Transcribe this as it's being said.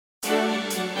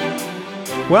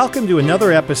Welcome to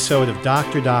another episode of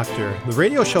Dr. Doctor, the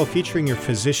radio show featuring your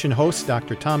physician host,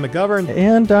 Dr. Tom McGovern.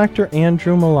 And Dr.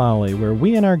 Andrew Mullally, where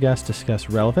we and our guests discuss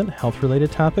relevant health-related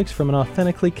topics from an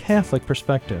authentically Catholic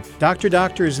perspective. Dr.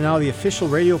 Doctor is now the official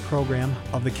radio program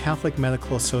of the Catholic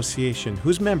Medical Association,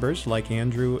 whose members, like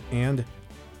Andrew and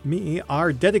me,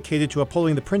 are dedicated to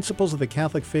upholding the principles of the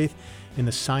Catholic faith in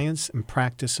the science and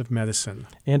practice of medicine.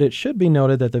 And it should be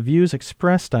noted that the views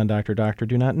expressed on Dr. Doctor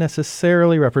do not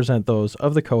necessarily represent those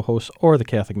of the co-hosts or the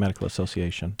Catholic Medical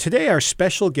Association. Today, our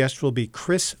special guest will be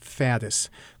Chris Faddis.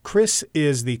 Chris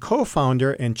is the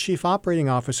co-founder and chief operating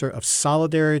officer of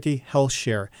Solidarity Health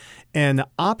Share, an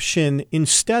option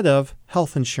instead of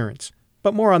health insurance.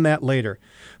 But more on that later.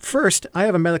 First, I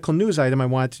have a medical news item I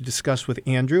wanted to discuss with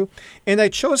Andrew, and I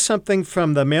chose something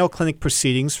from the Mayo Clinic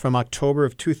proceedings from October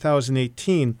of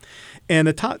 2018. And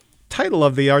the title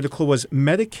of the article was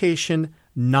Medication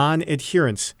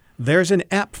Non-Adherence. There's an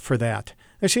app for that.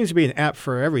 There seems to be an app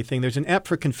for everything. There's an app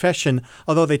for confession,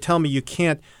 although they tell me you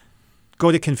can't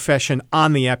go to confession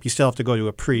on the app. You still have to go to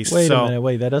a priest. Wait a minute.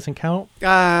 Wait, that doesn't count?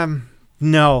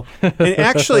 No. And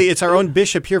actually, it's our own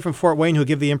bishop here from Fort Wayne who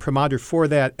give the imprimatur for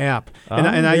that app.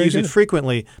 And I use it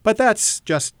frequently. But that's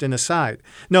just an aside.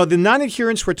 No, the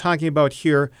non-adherence we're talking about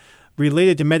here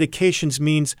related to medications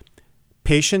means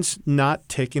patients not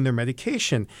taking their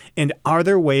medication. And are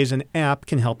there ways an app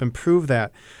can help improve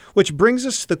that? Which brings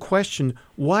us to the question,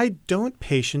 why don't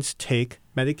patients take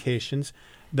medications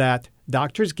that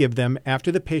doctors give them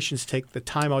after the patients take the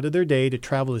time out of their day to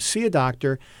travel to see a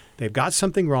doctor? They've got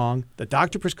something wrong, the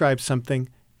doctor prescribes something,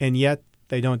 and yet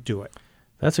they don't do it.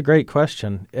 That's a great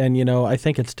question. And, I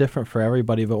think it's different for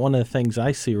everybody. But one of the things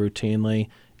I see routinely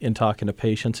in talking to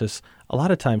patients is a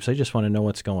lot of times they just want to know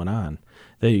what's going on.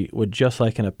 They would just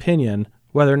like an opinion,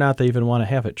 whether or not they even want to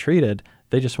have it treated.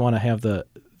 They just want to have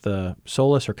the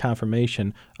solace or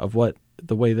confirmation of what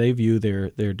the way they view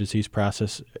their disease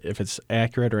process, if it's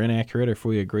accurate or inaccurate, or if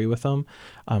we agree with them.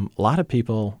 A lot of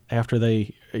people, after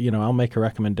they, I'll make a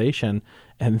recommendation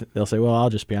and they'll say, well, I'll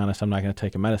just be honest, I'm not going to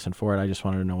take a medicine for it. I just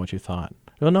wanted to know what you thought.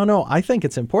 Well, no, I think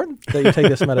it's important that you take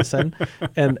this medicine.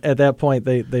 And at that point,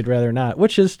 they'd rather not,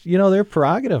 which is, their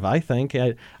prerogative, I think.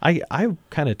 I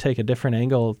kind of take a different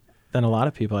angle than a lot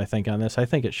of people, I think, on this. I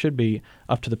think it should be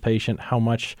up to the patient how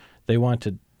much they want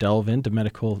to delve into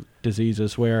medical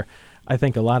diseases, where I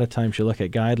think a lot of times you look at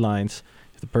guidelines.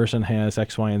 If the person has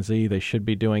X, Y, and Z, they should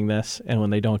be doing this. And when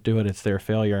they don't do it, it's their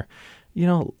failure.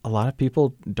 A lot of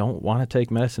people don't want to take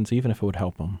medicines even if it would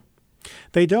help them.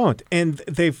 They don't. And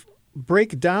they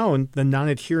break down the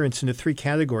non-adherence into three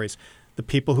categories. The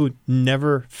people who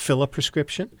never fill a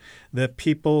prescription, the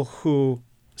people who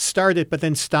start it but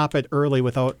then stop it early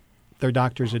without their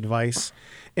doctor's advice,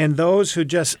 and those who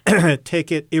just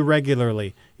take it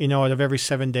irregularly. Out of every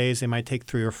 7 days, they might take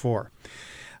 3 or 4.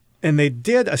 And they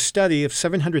did a study of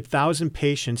 700,000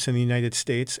 patients in the United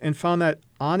States and found that,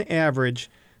 on average,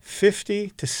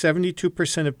 50 to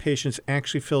 72% of patients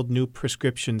actually filled new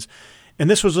prescriptions. And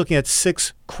this was looking at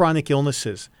 6 chronic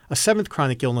illnesses. A 7th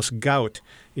chronic illness, gout,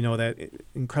 that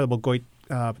incredible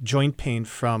joint pain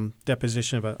from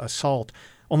deposition of assault.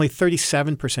 Only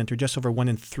 37%, or just over 1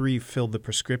 in 3, filled the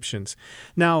prescriptions.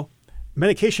 Now,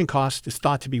 medication cost is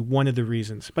thought to be one of the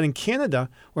reasons. But in Canada,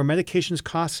 where medications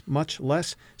cost much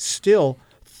less, still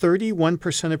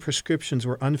 31% of prescriptions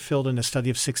were unfilled in a study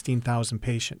of 16,000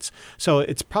 patients. So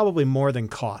it's probably more than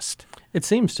cost. It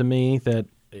seems to me that,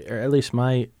 or at least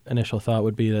my initial thought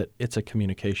would be that it's a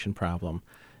communication problem.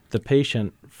 The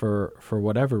patient, for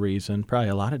whatever reason, probably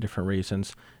a lot of different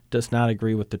reasons, does not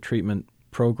agree with the treatment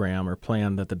program or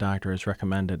plan that the doctor has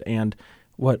recommended. And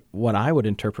what I would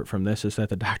interpret from this is that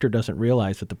the doctor doesn't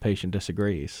realize that the patient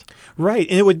disagrees. Right.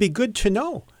 And it would be good to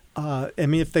know.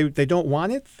 If they don't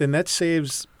want it, then that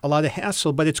saves a lot of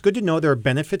hassle. But it's good to know there are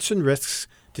benefits and risks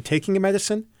to taking a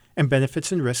medicine and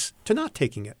benefits and risks to not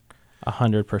taking it.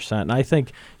 100%. And I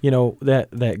think,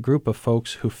 that group of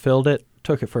folks who filled it,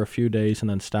 took it for a few days and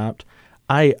then stopped,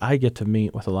 I get to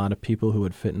meet with a lot of people who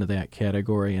would fit into that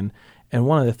category. And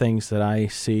one of the things that I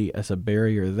see as a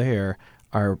barrier there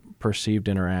are perceived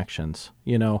interactions.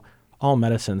 All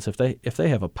medicines, if they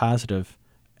have a positive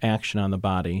action on the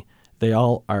body, they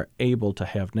all are able to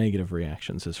have negative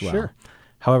reactions as well. Sure.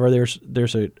 However,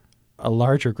 there's a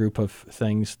larger group of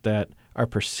things that are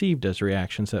perceived as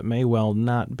reactions that may well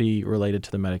not be related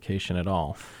to the medication at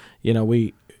all.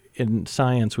 In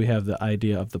science, we have the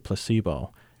idea of the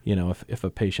placebo. If a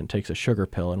patient takes a sugar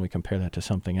pill and we compare that to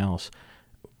something else,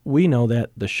 we know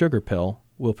that the sugar pill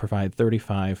will provide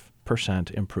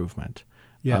 35% improvement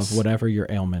of whatever your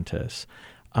ailment is.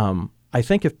 I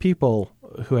think if people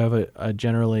who have a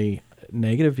generally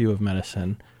negative view of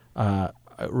medicine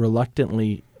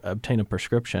reluctantly obtain a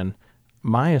prescription,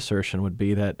 my assertion would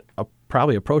be that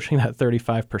probably approaching that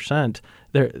 35%,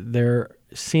 they're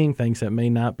seeing things that may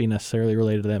not be necessarily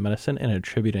related to that medicine and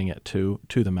attributing it to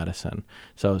the medicine.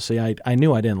 So, see, I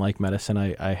knew I didn't like medicine.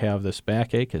 I have this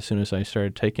backache as soon as I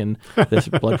started taking this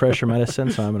blood pressure medicine,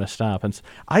 so I'm going to stop. And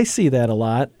I see that a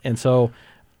lot. And so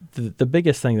the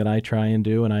biggest thing that I try and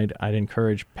do, and I'd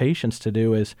encourage patients to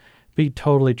do, is be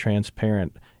totally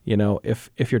transparent.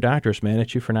 If your doctor's mad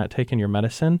at you for not taking your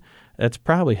medicine, that's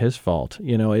probably his fault.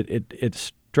 It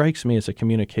strikes me as a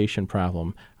communication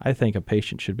problem. I think a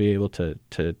patient should be able to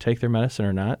take their medicine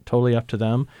or not, totally up to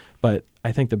them. But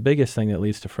I think the biggest thing that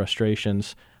leads to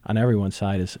frustrations on everyone's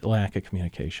side is lack of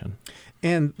communication.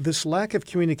 And this lack of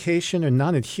communication or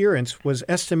non-adherence was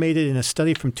estimated in a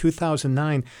study from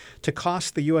 2009 to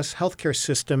cost the U.S. healthcare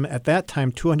system at that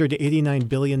time $289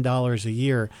 billion a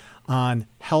year on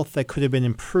health that could have been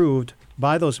improved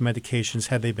by those medications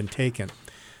had they been taken.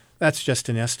 That's just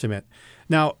an estimate.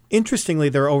 Now, interestingly,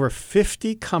 there are over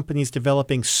 50 companies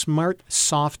developing smart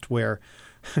software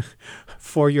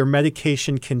for your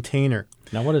medication container.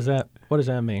 Now, what does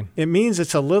that mean? It means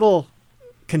it's a little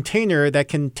container that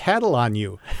can tattle on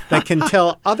you, that can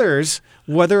tell others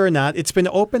whether or not it's been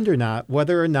opened or not,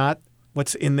 whether or not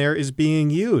what's in there is being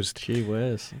used. Gee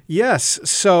whiz. Yes.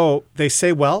 So they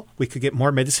say, well, we could get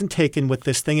more medicine taken with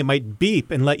this thing. It might beep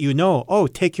and let you know, oh,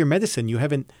 take your medicine. You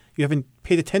haven't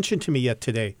paid attention to me yet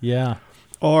today. Yeah.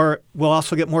 Or we'll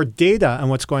also get more data on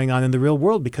what's going on in the real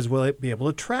world because we'll be able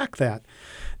to track that.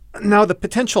 Now, the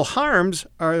potential harms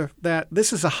are that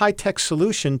this is a high-tech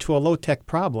solution to a low-tech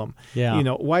problem. Yeah.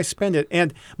 Why spend it?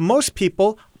 And most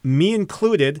people, me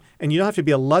included, and you don't have to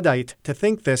be a Luddite to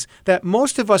think this, that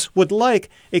most of us would like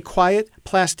a quiet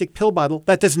plastic pill bottle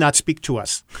that does not speak to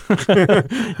us.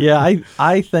 Yeah,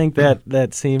 I think that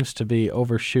seems to be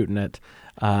overshooting it.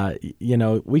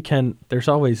 There's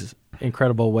always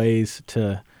incredible ways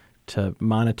to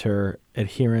monitor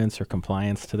adherence or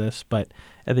compliance to this, but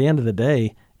at the end of the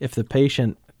day, if the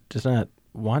patient does not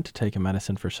want to take a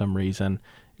medicine for some reason,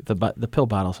 the pill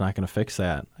bottle's not going to fix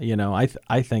that.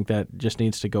 I think that just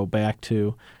needs to go back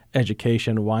to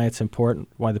education, why it's important,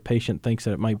 why the patient thinks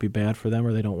that it might be bad for them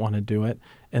or they don't want to do it,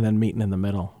 and then meeting in the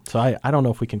middle. So I don't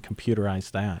know if we can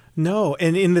computerize that. No,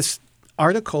 and in this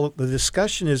article, the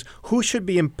discussion is who should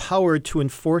be empowered to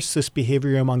enforce this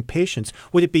behavior among patients?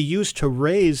 Would it be used to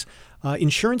raise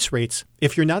insurance rates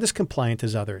if you're not as compliant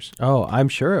as others? Oh, I'm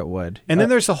sure it would. And then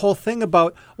there's the whole thing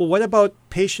about, well, what about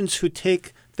patients who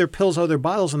take their pills out of their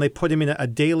bottles and they put them in a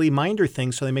daily minder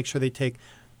thing so they make sure they take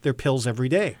their pills every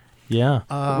day? Yeah.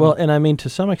 Well, and I mean, to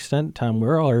some extent, Tom,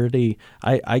 we're already,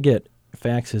 I get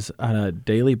faxes on a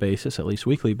daily basis, at least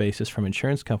weekly basis, from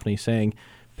insurance companies saying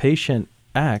patient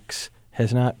X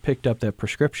has not picked up that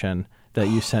prescription that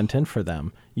you sent in for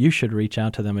them. You should reach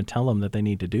out to them and tell them that they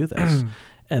need to do this.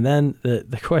 And then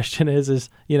the question is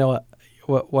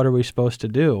what are we supposed to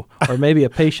do? Or maybe a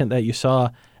patient that you saw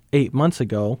 8 months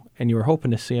ago and you were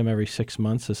hoping to see him every 6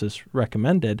 months as is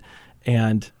recommended,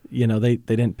 and they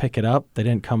didn't pick it up, they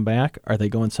didn't come back. Are they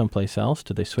going someplace else?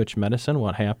 Did they switch medicine?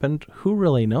 What happened? Who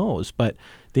really knows? But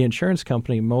the insurance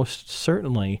company most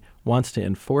certainly wants to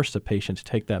enforce the patient to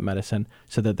take that medicine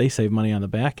so that they save money on the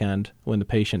back end when the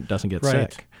patient doesn't get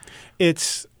sick.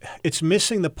 It's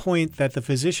missing the point that the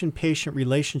physician-patient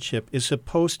relationship is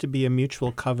supposed to be a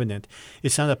mutual covenant.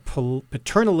 It's not a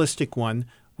paternalistic one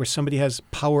where somebody has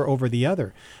power over the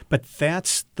other. But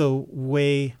that's the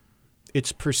way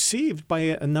it's perceived by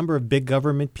a number of big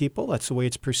government people. That's the way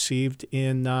it's perceived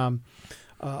in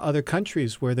other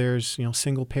countries where there's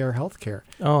single-payer health care.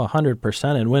 Oh,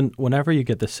 100%. And whenever you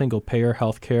get the single-payer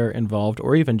health care involved,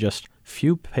 or even just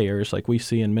few payers like we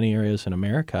see in many areas in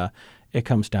America, it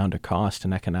comes down to cost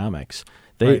and economics.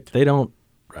 They don't,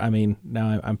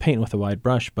 now I'm painting with a wide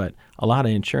brush, but a lot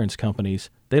of insurance companies,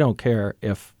 they don't care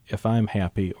if I'm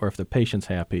happy or if the patient's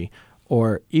happy,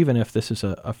 or even if this is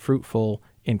a fruitful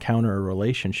encounter or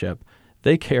relationship.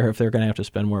 They care if they're going to have to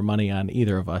spend more money on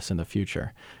either of us in the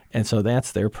future. And so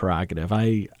that's their prerogative.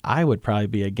 I would probably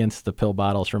be against the pill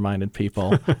bottles reminding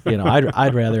people,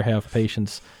 I'd rather have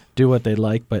patients do what they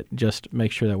like, but just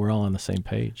make sure that we're all on the same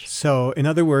page. So, in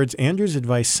other words, Andrew's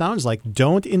advice sounds like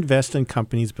don't invest in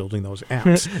companies building those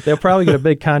apps. They'll probably get a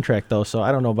big contract, though, so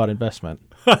I don't know about investment.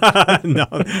 No,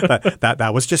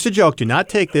 that was just a joke. Do not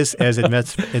take this as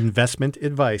investment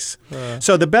advice.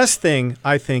 So the best thing,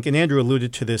 I think, and Andrew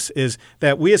alluded to this, is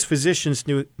that we as physicians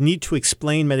need to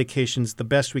explain medications the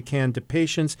best we can to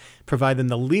patients, provide them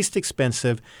the least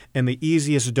expensive and the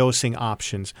easiest dosing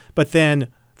options. But then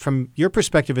from your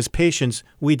perspective as patients,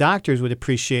 we doctors would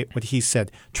appreciate what he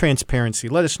said. Transparency.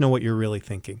 Let us know what you're really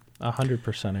thinking.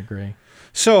 100% agree.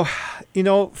 So,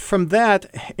 from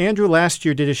that, Andrew last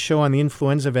year did a show on the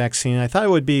influenza vaccine. I thought it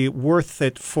would be worth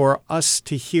it for us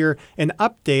to hear an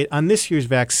update on this year's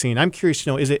vaccine. I'm curious to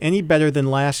know, is it any better than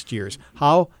last year's?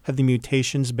 How have the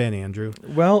mutations been, Andrew?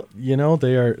 Well,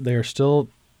 they are still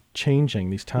changing.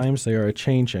 These times, they are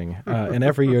changing. And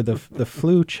every year the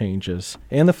flu changes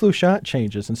and the flu shot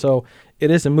changes. And so it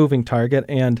is a moving target.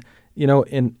 And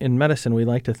in medicine, we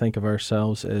like to think of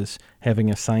ourselves as having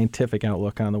a scientific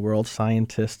outlook on the world,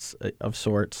 scientists of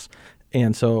sorts.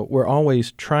 And so we're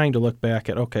always trying to look back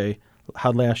at, okay,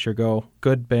 how'd last year go?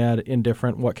 Good, bad,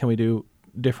 indifferent. What can we do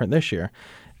different this year?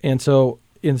 And so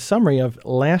in summary of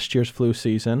last year's flu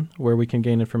season, where we can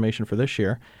gain information for this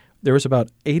year, there was about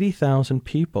 80,000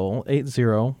 people,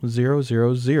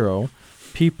 80,000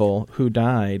 people who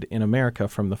died in America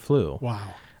from the flu.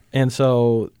 Wow. And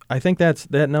so I think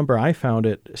that number, I found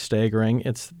it staggering.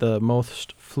 It's the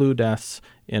most flu deaths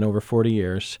in over 40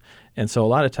 years. And so a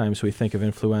lot of times we think of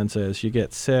influenza as you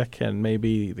get sick and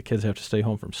maybe the kids have to stay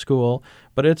home from school,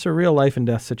 but it's a real life and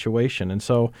death situation. And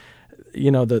so,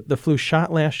 the flu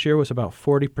shot last year was about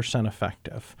 40%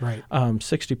 effective, right?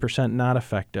 60% not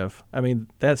effective. I mean,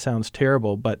 that sounds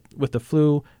terrible, but with the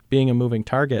flu being a moving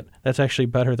target, that's actually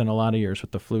better than a lot of years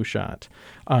with the flu shot.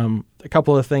 A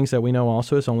couple of things that we know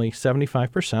also is only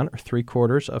 75% or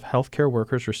 3/4 of healthcare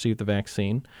workers received the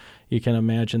vaccine. You can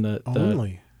imagine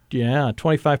Only? Yeah,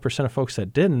 25% of folks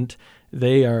that didn't,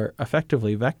 they are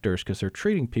effectively vectors because they're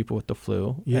treating people with the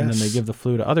flu, yes. And then they give the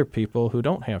flu to other people who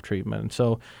don't have treatment. And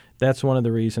so that's one of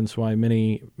the reasons why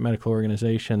many medical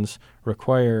organizations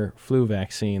require flu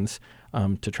vaccines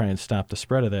to try and stop the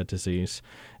spread of that disease.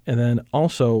 And then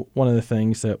also one of the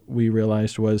things that we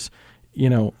realized was,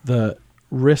 the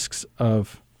risks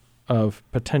of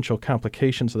potential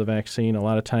complications of the vaccine, a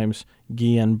lot of times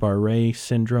Guillain-Barré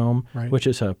syndrome, right. which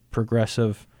is a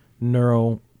progressive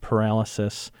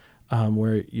neuroparalysis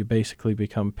where you basically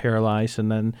become paralyzed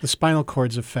and then... The spinal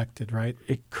cord's affected, right?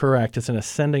 Correct. It's an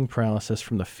ascending paralysis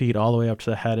from the feet all the way up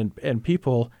to the head, and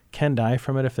people can die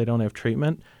from it if they don't have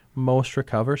treatment. Most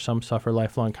recover. Some suffer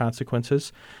lifelong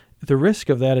consequences. The risk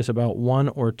of that is about 1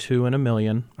 or 2 in a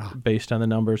million based on the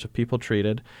numbers of people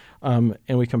treated. And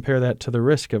we compare that to the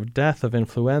risk of death of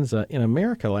influenza in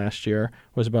America last year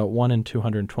was about 1 in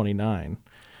 229.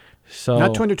 So,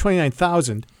 not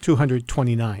 229,000,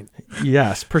 229.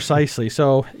 Yes, precisely.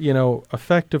 So,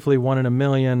 effectively 1 in a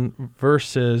million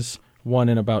versus 1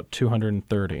 in about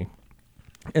 230.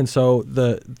 And so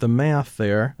the math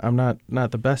there, I'm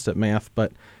not the best at math,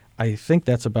 but I think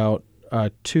that's about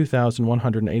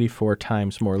 2,184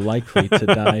 times more likely to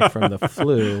die from the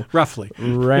flu, roughly,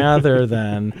 rather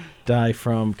than die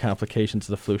from complications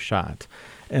of the flu shot.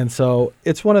 And so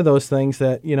it's one of those things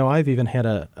that, I've even had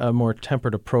a more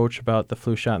tempered approach about the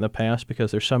flu shot in the past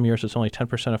because there's some years it's only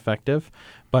 10% effective.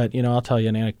 But, I'll tell you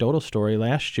an anecdotal story.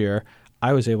 Last year,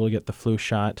 I was able to get the flu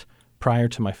shot prior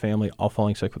to my family all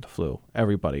falling sick with the flu.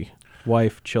 Everybody,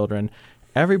 wife, children,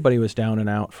 everybody was down and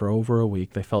out for over a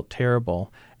week. They felt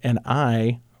terrible. And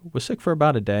I was sick for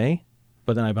about a day,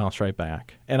 but then I bounced right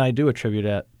back. And I do attribute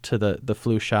that to the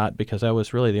flu shot because that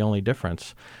was really the only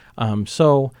difference.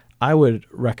 So I would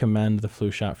recommend the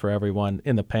flu shot for everyone.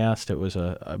 In the past, it was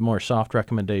a more soft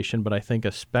recommendation, but I think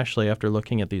especially after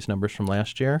looking at these numbers from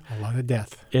last year, a lot of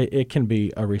death. It can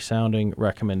be a resounding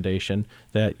recommendation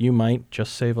that you might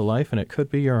just save a life, and it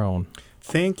could be your own.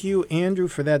 Thank you, Andrew,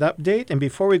 for that update. And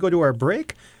before we go to our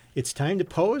break, it's time to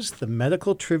pose the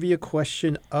medical trivia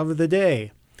question of the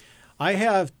day. I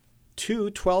have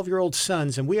 2 12-year-old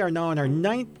sons, and we are now in our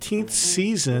 19th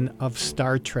season of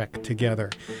Star Trek together.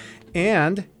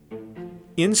 And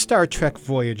in Star Trek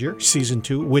Voyager, Season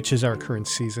 2, which is our current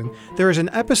season, there is an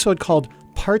episode called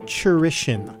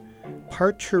Parturition.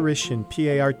 Parturition,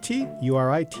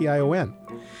 P-A-R-T-U-R-I-T-I-O-N.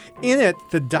 In it,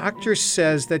 the doctor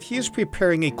says that he is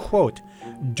preparing a, quote,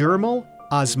 dermal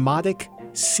osmotic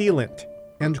sealant,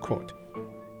 end quote.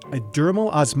 A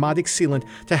dermal osmotic sealant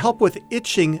to help with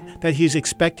itching that he's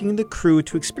expecting the crew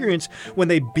to experience when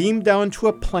they beam down to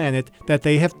a planet that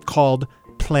they have called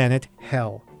Planet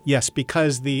Hell. Yes,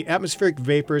 because the atmospheric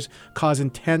vapors cause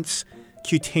intense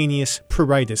cutaneous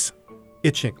pruritus,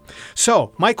 itching.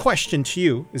 So, my question to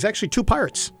you is actually 2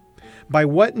 parts. By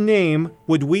what name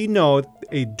would we know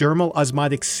a dermal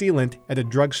osmotic sealant at a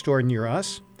drugstore near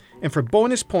us? And for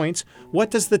bonus points,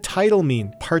 what does the title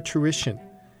mean, parturition?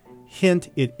 Hint,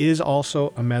 it is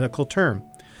also a medical term.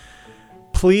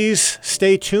 Please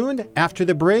stay tuned after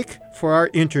the break for our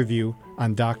interview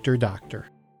on Dr. Doctor.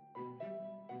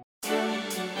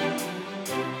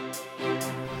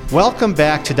 Welcome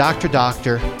back to Dr.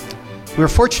 Doctor. We're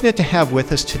fortunate to have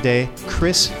with us today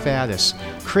Chris Faddis.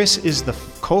 Chris is the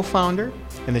co-founder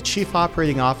and the chief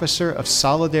operating officer of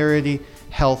Solidarity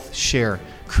Health Share.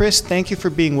 Chris, thank you for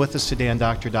being with us today on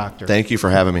Dr. Doctor. Thank you for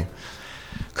having me.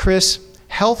 Chris,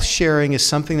 health sharing is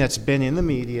something that's been in the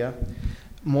media.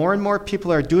 More and more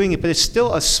people are doing it, but it's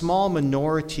still a small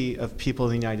minority of people in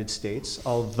the United States,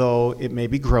 although it may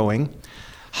be growing.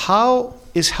 How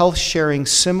is health sharing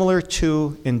similar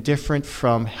to and different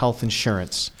from health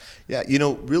insurance? Yeah,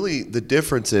 really the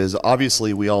difference is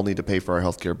obviously we all need to pay for our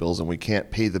healthcare bills and we can't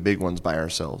pay the big ones by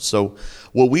ourselves. So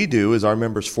what we do is our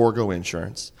members forego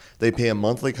insurance. They pay a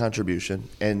monthly contribution,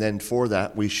 and then for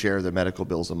that we share the medical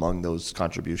bills among those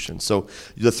contributions. So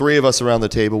the three of us around the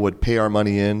table would pay our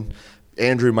money in.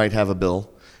 Andrew might have a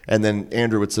bill, and then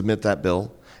Andrew would submit that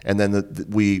bill, and then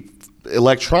we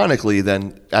electronically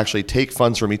then actually take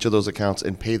funds from each of those accounts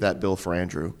and pay that bill for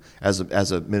Andrew as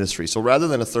a ministry. So rather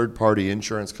than a third-party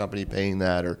insurance company paying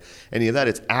that or any of that,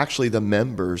 it's actually the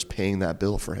members paying that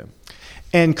bill for him.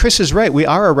 And Chris is right. We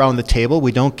are around the table.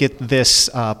 We don't get this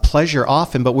pleasure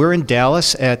often, but we're in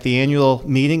Dallas at the annual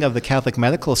meeting of the Catholic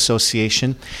Medical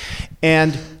Association.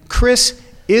 And Chris,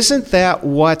 isn't that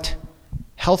what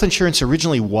health insurance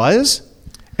originally was?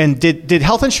 And did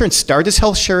health insurance start as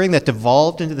health sharing that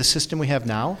devolved into the system we have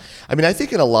now? I mean, I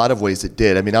think in a lot of ways it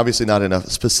did. I mean, obviously not in a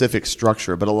specific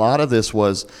structure, but a lot of this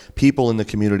was people in the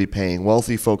community paying.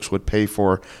 Wealthy folks would pay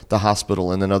for the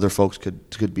hospital, and then other folks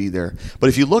could be there. But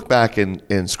if you look back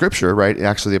in Scripture, right,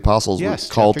 actually the apostles were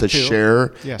called to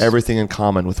share everything in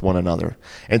common with one another.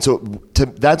 And so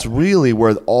that's really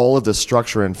where all of the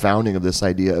structure and founding of this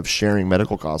idea of sharing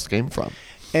medical costs came from.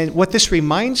 And what this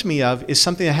reminds me of is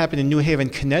something that happened in New Haven,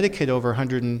 Connecticut over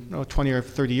 120 or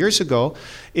 30 years ago,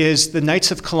 is the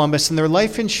Knights of Columbus and their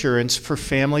life insurance for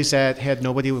families that had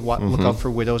nobody who would look out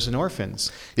for widows and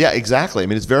orphans. Yeah, exactly. I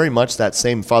mean, it's very much that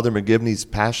same Father McGivney's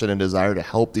passion and desire to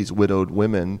help these widowed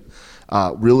women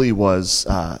really was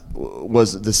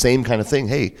the same kind of thing.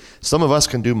 Hey, some of us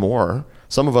can do more.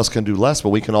 Some of us can do less, but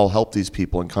we can all help these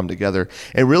people and come together.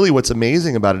 And really what's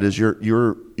amazing about it is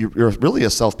you're really a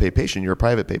self-pay patient. You're a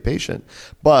private pay patient,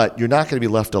 but you're not going to be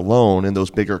left alone in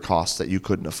those bigger costs that you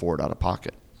couldn't afford out of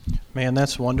pocket. Man,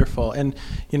 that's wonderful. And,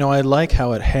 I like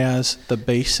how it has the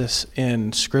basis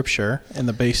in Scripture and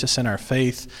the basis in our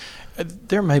faith.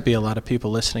 There might be a lot of people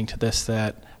listening to this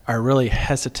that are really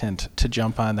hesitant to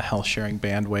jump on the health sharing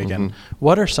bandwagon. Mm-hmm.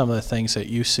 What are some of the things that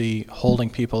you see holding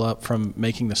people up from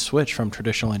making the switch from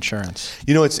traditional insurance?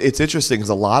 It's interesting because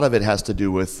a lot of it has to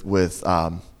do with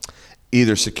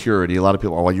either security. A lot of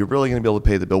people are, well, you're really going to be able to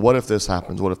pay the bill. What if this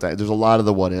happens? What if that? There's a lot of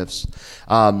the what ifs.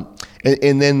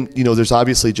 And then, there's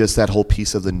obviously just that whole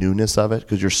piece of the newness of it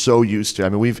because you're so used to, I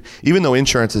mean, even though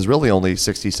insurance is really only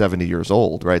 60, 70 years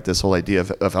old, right? This whole idea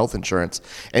of health insurance.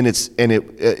 And it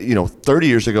 30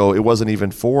 years ago, it wasn't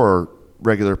even for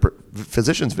regular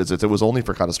physician's visits. It was only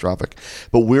for catastrophic.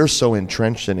 But we're so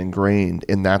entrenched and ingrained,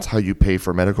 and that's how you pay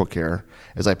for medical care,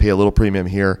 as I pay a little premium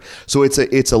here. So it's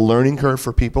a learning curve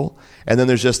for people. And then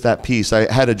there's just that piece.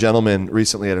 I had a gentleman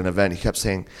recently at an event. He kept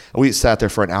saying, we sat there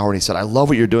for an hour, and he said, I love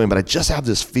what you're doing, but I just have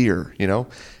this fear,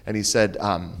 And he said,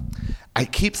 I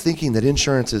keep thinking that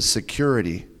insurance is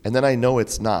security, and then I know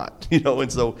it's not,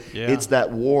 and so It's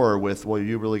that war with, well, are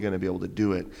you really going to be able to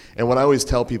do it? And what I always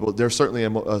tell people, there's certainly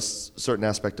a certain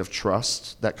aspect of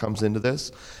trust that comes into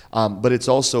this, but it's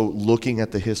also looking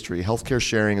at the history. Healthcare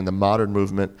sharing in the modern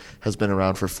movement has been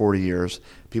around for 40 years.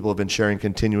 People have been sharing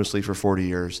continuously for 40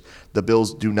 years. The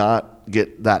bills do not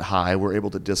get that high. We're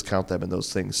able to discount them and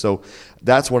those things. So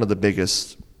that's one of the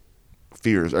biggest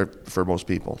fears for most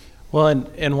people. Well,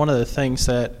 and one of the things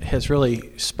that has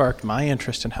really sparked my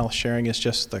interest in health sharing is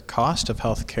just the cost of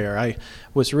health care. I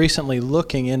was recently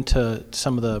looking into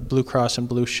some of the Blue Cross and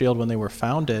Blue Shield when they were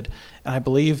founded, and I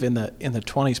believe in the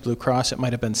 20s, Blue Cross, it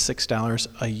might have been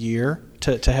 $6 a year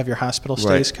to have your hospital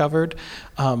stays covered.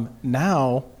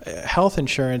 Now, health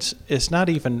insurance is not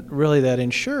even really that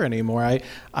insured anymore.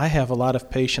 I have a lot of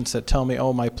patients that tell me,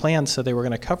 my plan said they were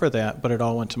going to cover that, but it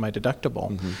all went to my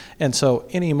deductible. Mm-hmm. And so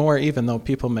anymore, even though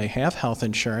people may have health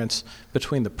insurance,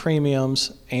 between the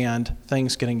premiums and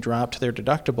things getting dropped to their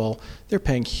deductible, they're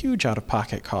paying huge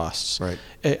out-of-pocket costs. Right.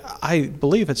 I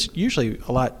believe it's usually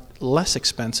a lot less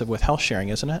expensive with health sharing,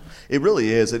 isn't it? It really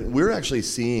is. And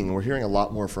we're hearing a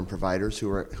lot more from providers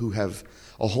who have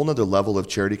a whole nother level of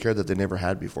charity care that they never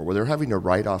had before, where they're having to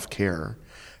write off care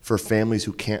for families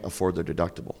who can't afford their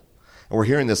deductible. And we're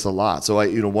hearing this a lot. So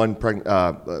one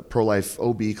pro-life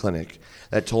OB clinic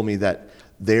that told me that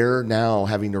they're now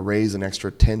having to raise an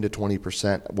extra 10 to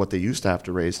 20% what they used to have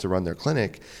to raise to run their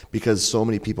clinic because so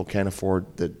many people can't afford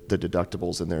the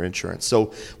deductibles in their insurance.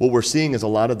 So what we're seeing is a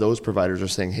lot of those providers are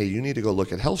saying, hey, you need to go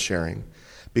look at health sharing.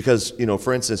 Because,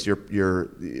 for instance, you're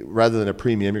rather than a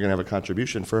premium, you're going to have a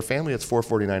contribution. For a family, it's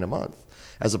 $449 a month,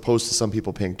 as opposed to some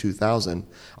people paying $2,000.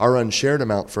 Our unshared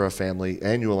amount for a family,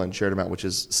 annual unshared amount, which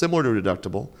is similar to a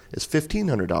deductible, is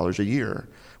 $1,500 a year,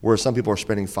 whereas some people are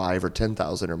spending $5,000 or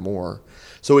 $10,000 or more.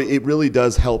 So it really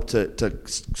does help to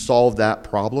solve that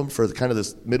problem for the kind of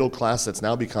this middle class that's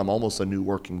now become almost a new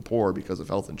working poor because of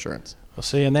health insurance. Well,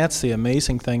 see, and that's the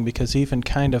amazing thing, because even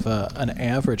kind of an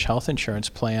average health insurance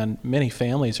plan, many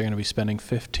families are going to be spending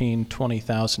 $15,000,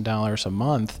 $20,000 a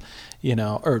month,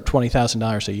 or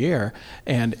 $20,000 a year,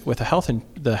 and with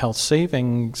the health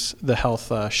savings, the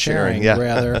health sharing yeah.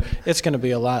 rather, it's going to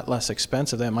be a lot less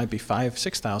expensive. That might be $5,000,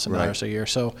 $6,000 Right. a year.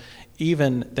 So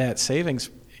even that savings,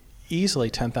 easily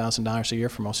 $10,000 a year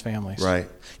for most families. Right.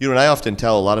 And I often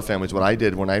tell a lot of families what I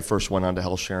did when I first went on to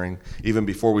health sharing. Even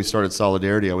before we started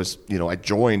Solidarity, I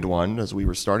joined one as we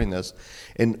were starting this.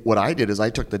 And what I did is I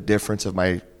took the difference of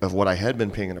what I had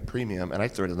been paying in a premium and I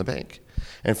threw it in the bank.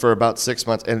 And for about 6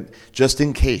 months, and just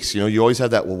in case, you always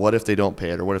have that, well, what if they don't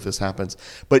pay it, or what if this happens?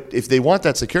 But if they want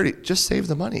that security, just save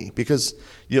the money, because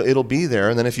it'll be there.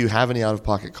 And then if you have any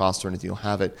out-of-pocket costs or anything, you'll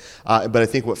have it. But I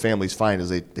think what families find is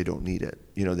they don't need it.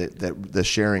 That the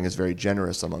sharing is very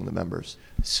generous among the members.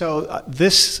 So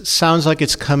this sounds like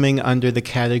it's coming under the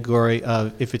category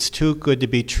of, if it's too good to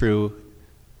be true,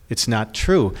 it's not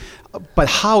true. But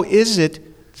how is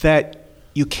it that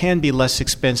you can be less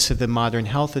expensive than modern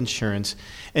health insurance?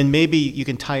 And maybe you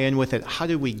can tie in with it, how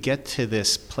did we get to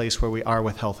this place where we are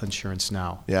with health insurance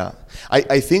now? Yeah.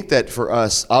 I think that for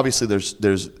us, obviously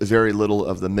there's very little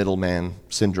of the middleman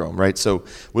syndrome, right? So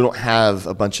we don't have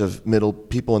a bunch of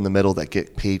people in the middle that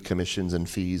get paid commissions and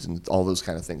fees and all those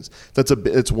kind of things.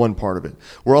 It's one part of it.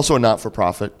 We're also a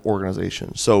not-for-profit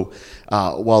organization. So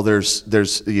while there's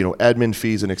admin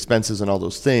fees and expenses and all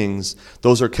those things,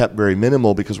 those are kept very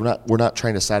minimal because we're not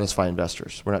trying to satisfy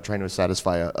investors. We're not trying to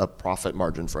satisfy a profit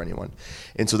margin for anyone.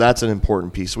 And so that's an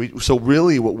important piece. So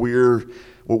really what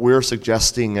we're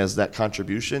suggesting as that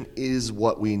contribution is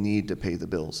what we need to pay the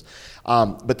bills.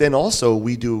 But then also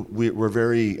we're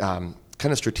very kind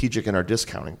of strategic in our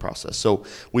discounting process. So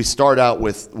we start out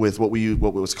with what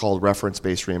was called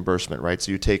reference-based reimbursement, right?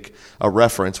 So you take a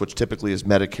reference, which typically is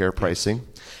Medicare pricing,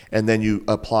 and then you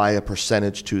apply a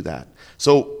percentage to that.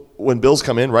 So when bills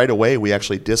come in right away, we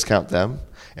actually discount them,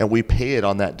 and we pay it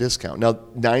on that discount. Now,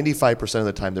 95% of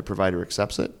the time the provider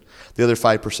accepts it. The other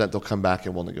 5% they'll come back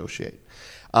and we'll negotiate.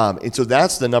 And so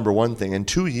that's the number one thing. In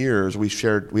 2 years, we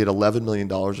had $11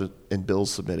 million in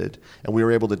bills submitted, and we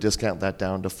were able to discount that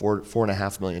down to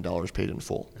 $4.5 million paid in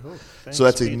full. Oh, so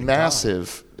that's a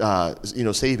massive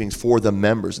savings for the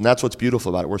members, and that's what's beautiful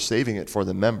about it. We're saving it for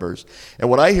the members. And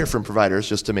what I hear from providers,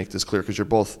 just to make this clear, because you're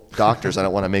both doctors, I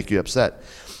don't want to make you upset.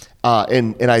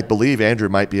 And I believe Andrew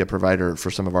might be a provider for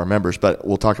some of our members, but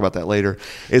we'll talk about that later,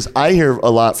 is I hear a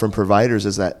lot from providers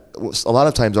is that a lot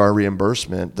of times our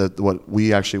reimbursement, what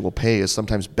we actually will pay, is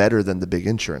sometimes better than the big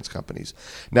insurance companies.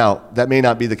 Now, that may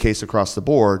not be the case across the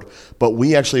board, but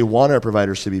we actually want our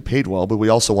providers to be paid well, but we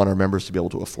also want our members to be able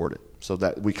to afford it. So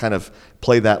that we kind of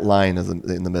play that line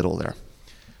in the middle there.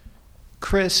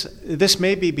 Chris, this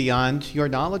may be beyond your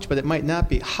knowledge, but it might not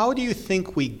be. How do you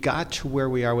think we got to where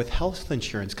we are with health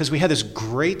insurance? Because we had this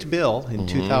great bill in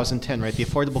 2010, right, the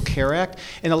Affordable Care Act,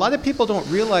 and a lot of people don't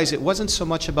realize it wasn't so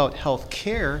much about health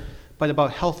care, but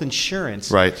about health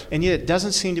insurance. Right. And yet it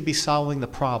doesn't seem to be solving the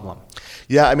problem.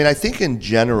 Yeah, I mean, I think in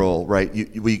general, right,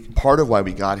 part of why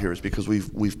we got here is because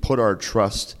we've put our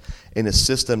trust in a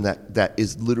system that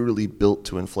is literally built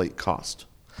to inflate cost.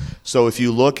 So if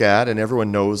you look at, and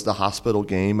everyone knows the hospital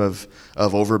game of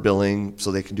overbilling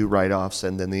so they can do write-offs,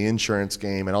 and then the insurance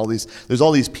game and there's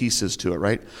all these pieces to it,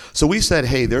 right? So we said,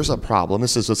 hey, there's a problem.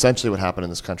 This is essentially what happened in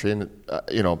this country. And,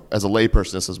 as a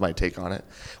layperson, this is my take on it.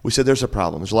 We said there's a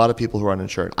problem. There's a lot of people who are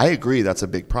uninsured. I agree that's a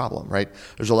big problem, right?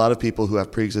 There's a lot of people who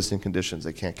have pre-existing conditions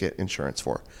they can't get insurance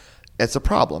for. It's a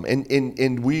problem.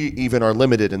 And we even are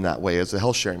limited in that way as a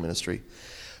health sharing ministry.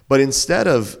 But instead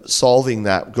of solving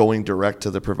that, going direct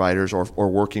to the providers or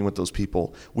working with those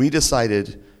people, we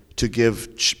decided to give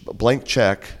blank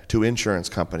check to insurance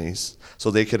companies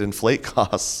so they could inflate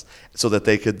costs so that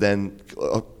they could then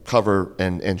cover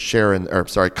and share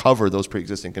cover those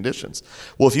pre-existing conditions.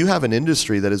 Well, if you have an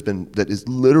industry that has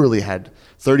literally had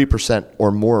 30%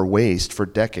 or more waste for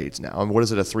decades now, and what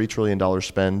is it, a $3 trillion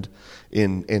spend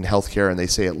in healthcare, and they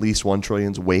say at least $1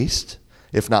 trillion is waste.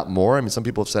 if not more. I mean, some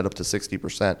people have said up to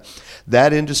 60%.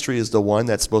 That industry is the one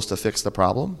that's supposed to fix the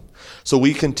problem. So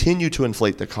we continue to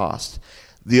inflate the cost.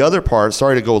 The other part,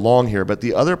 sorry to go long here, but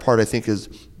the other part I think is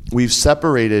we've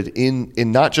separated in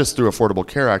not just through Affordable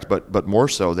Care Act, but more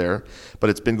so there, but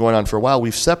it's been going on for a while.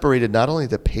 We've separated not only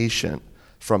the patient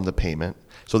from the payment,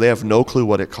 so they have no clue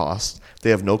what it costs,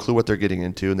 they have no clue what they're getting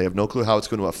into, and they have no clue how it's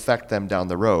going to affect them down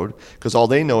the road, because all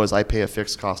they know is I pay a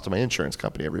fixed cost to my insurance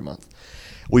company every month.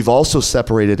 We've also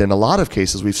separated, in a lot of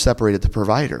cases, we've separated the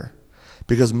provider.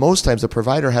 Because most times the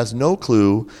provider has no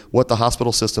clue what the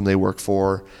hospital system they work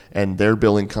for and their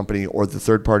billing company or the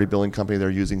third-party billing company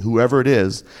they're using, whoever it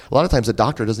is. A lot of times the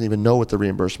doctor doesn't even know what the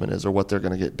reimbursement is or what they're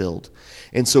going to get billed.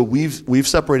 And so we've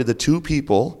separated the two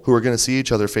people who are going to see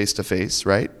each other face-to-face,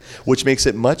 right? Which makes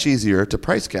it much easier to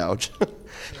price gouge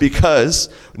because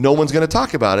no one's going to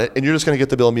talk about it, and you're just going to get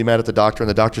the bill and be mad at the doctor, and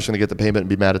the doctor's going to get the payment and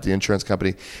be mad at the insurance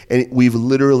company. And we've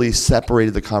literally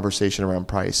separated the conversation around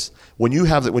price. When you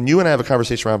and I have a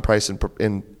conversation around price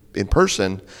in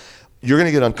person, you're going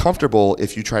to get uncomfortable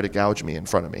if you try to gouge me in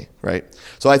front of me, right?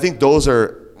 So I think those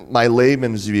are my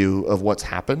layman's view of what's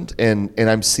happened, and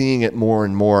I'm seeing it more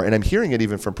and more, and I'm hearing it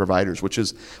even from providers, which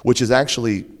is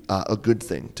actually a good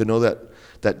thing to know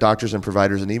that doctors and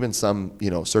providers and even some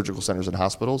surgical centers and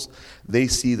hospitals, they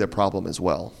see the problem as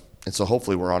well. And so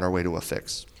hopefully we're on our way to a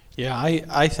fix. Yeah,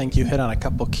 I think you hit on a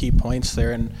couple key points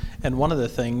there, and one of the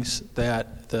things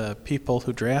that the people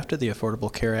who drafted the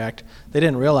Affordable Care Act, they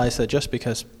didn't realize that just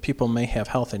because people may have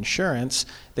health insurance,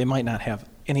 they might not have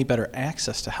any better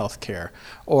access to health care.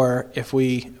 Or if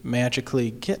we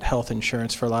magically get health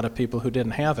insurance for a lot of people who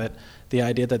didn't have it, the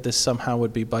idea that this somehow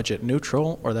would be budget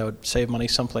neutral or that would save money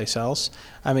someplace else.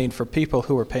 I mean, for people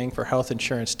who were paying for health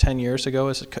insurance 10 years ago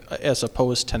as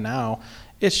opposed to now,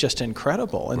 it's just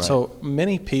incredible. And right. So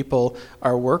many people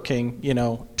are working,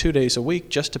 2 days a week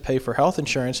just to pay for health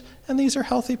insurance, and these are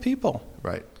healthy people.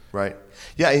 Right.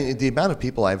 Yeah, and the amount of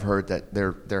people I've heard that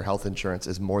their health insurance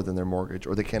is more than their mortgage,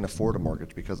 or they can't afford a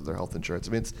mortgage because of their health insurance.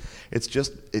 I mean,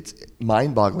 it's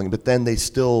mind-boggling, but then they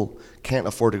still can't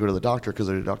afford to go to the doctor because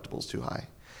their deductible's too high.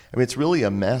 I mean, it's really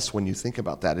a mess when you think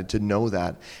about that, and to know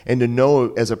that, and to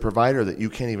know as a provider that you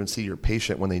can't even see your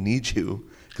patient when they need you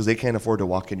because they can't afford to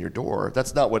walk in your door.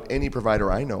 That's not what any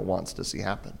provider I know wants to see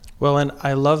happen. Well, and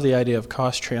I love the idea of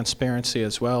cost transparency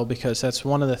as well, because that's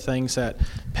one of the things that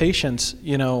patients,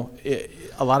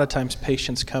 a lot of times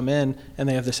patients come in and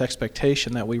they have this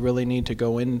expectation that we really need to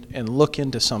go in and look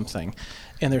into something.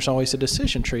 And there's always a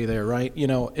decision tree there, right?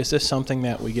 Is this something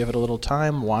that we give it a little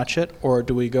time, watch it, or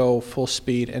do we go full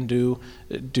speed and do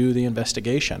the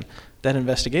investigation? That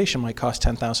investigation might cost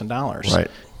 $10,000. Right.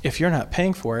 If you're not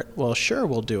paying for it, well, sure,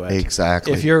 we'll do it.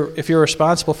 Exactly. If you're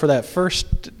responsible for that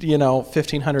first,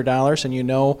 $1,500,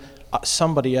 and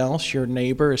somebody else, your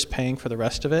neighbor, is paying for the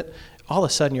rest of it, all of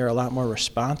a sudden you're a lot more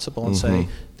responsible and say,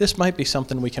 this might be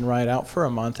something we can ride out for a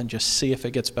month and just see if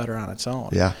it gets better on its own.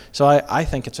 Yeah. So I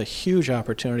think it's a huge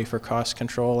opportunity for cost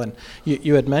control. And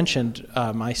you had mentioned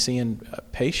my seeing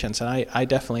patients, and I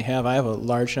definitely have. I have a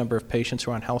large number of patients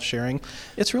who are on health sharing.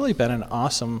 It's really been an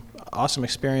awesome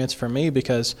experience for me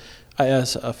because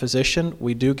as a physician,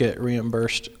 we do get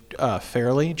reimbursed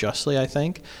fairly, justly, I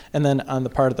think. And then on the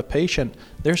part of the patient,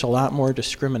 there's a lot more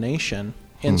discrimination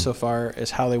insofar as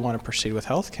how they want to proceed with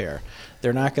health care.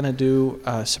 They're not going to do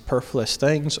superfluous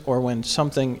things, or when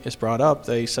something is brought up,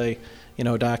 they say,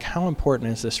 Doc, how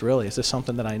important is this really? Is this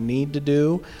something that I need to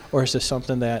do, or is this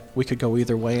something that we could go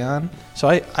either way on? So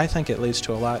I think it leads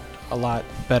to a lot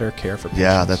better care for patients.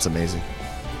 Yeah, that's amazing.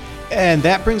 And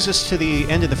that brings us to the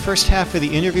end of the first half of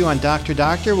the interview on Dr.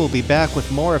 Doctor. We'll be back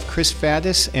with more of Chris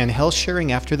Faddis and health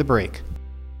sharing after the break.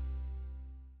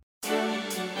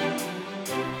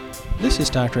 This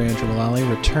is Dr. Andrew Mullally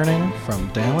returning from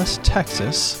Dallas,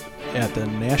 Texas at the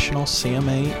National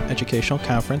CMA Educational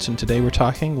Conference, and today we're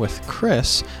talking with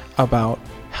Chris about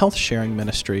health sharing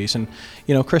ministries. And,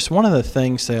 Chris, one of the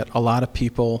things that a lot of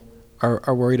people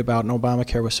are worried about and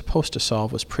Obamacare was supposed to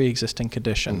solve was pre-existing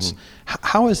conditions.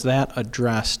 How is that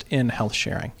addressed in health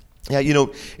sharing? Yeah,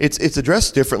 it's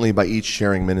addressed differently by each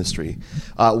sharing ministry.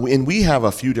 And we have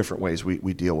a few different ways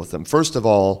we deal with them. First of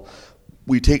all,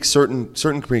 we take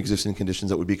certain pre-existing conditions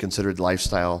that would be considered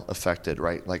lifestyle affected,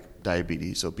 right? Like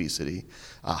diabetes, obesity,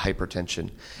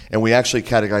 hypertension. And we actually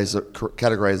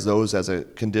categorize those as a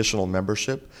conditional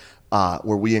membership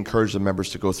where we encourage the members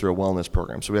to go through a wellness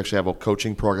program. So we actually have a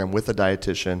coaching program with a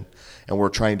dietitian, and we're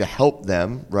trying to help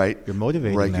them, right? You're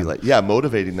motivating them. Yeah,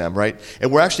 motivating them, right?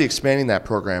 And we're actually expanding that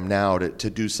program now to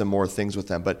do some more things with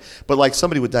them. But like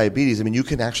somebody with diabetes, I mean, you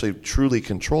can actually truly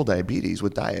control diabetes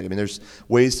with diet. I mean, there's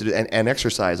ways to do, and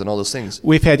exercise and all those things.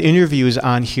 We've had interviews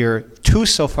on here, 2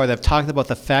 so far, that have talked about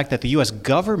the fact that the U.S.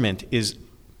 government is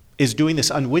doing this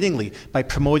unwittingly by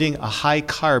promoting a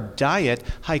high-carb diet.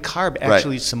 High carb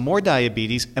actually leads to more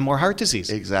diabetes and more heart disease.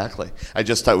 Exactly. I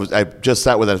just sat with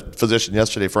a physician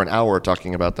yesterday for an hour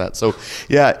talking about that. So,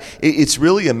 yeah, it's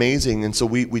really amazing. And so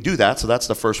we do that. So that's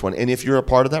the first one. And if you're a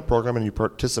part of that program and you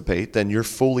participate, then you're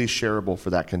fully shareable for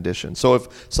that condition. So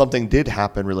if something did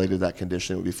happen related to that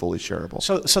condition, it would be fully shareable.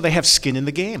 So they have skin in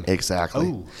the game. Exactly.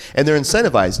 Oh. And they're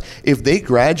incentivized. If they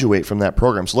graduate from that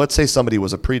program, so let's say somebody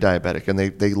was a pre-diabetic and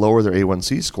they lower their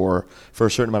A1C score for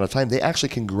a certain amount of time, they actually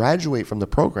can graduate from the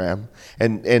program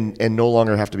and no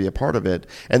longer have to be a part of it.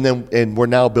 And we're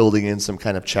now building in some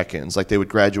kind of check-ins, like they would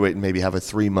graduate and maybe have a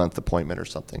 3-month appointment or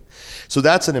something. So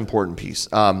that's an important piece.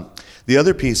 The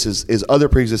other piece is other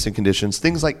pre-existing conditions.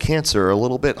 Things like cancer are a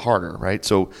little bit harder, right?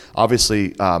 So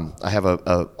obviously I have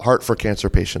a heart for cancer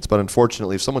patients, but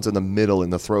unfortunately if someone's in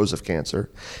the throes of cancer,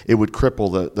 it would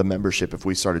cripple the membership if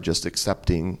we started just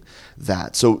accepting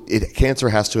that. So cancer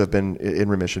has to have been in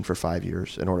remission for 5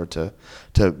 years in order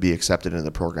to be accepted into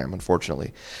the program,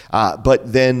 unfortunately.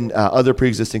 But then other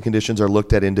pre-existing conditions are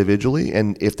looked at individually,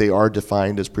 and if they are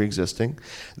defined as pre-existing,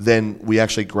 then we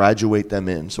actually graduate them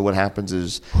in. So what happens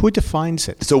is... Who defines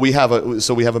it? So we have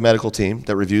a medical team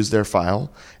that reviews their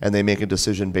file, and they make a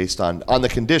decision based on the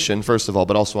condition, first of all,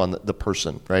 but also on the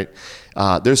person, right?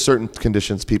 There's certain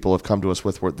conditions people have come to us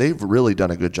with where they've really done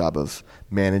a good job of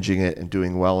managing it and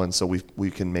doing well, and so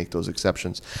we can make those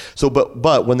exceptions. So,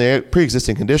 but when they're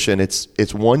pre-existing condition,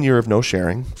 it's 1 year of no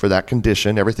sharing for that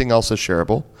condition. Everything else is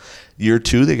shareable. Year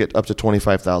 2, they get up to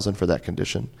 $25,000 for that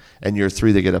condition, and year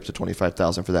 3, they get up to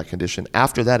 $25,000 for that condition.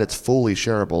 After that, it's fully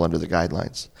shareable under the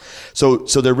guidelines. So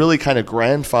they're really kind of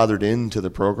grandfathered into the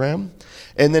program,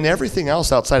 and then everything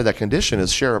else outside of that condition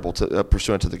is shareable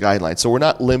pursuant to the guidelines. So we're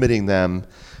not limiting them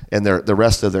and the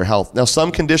rest of their health. Now,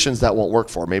 some conditions that won't work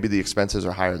for. Maybe the expenses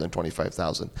are higher than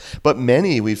 $25,000. But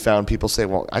many we've found people say,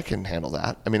 well, I can handle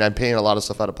that. I mean, I'm paying a lot of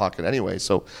stuff out of pocket anyway.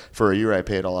 So for a year, I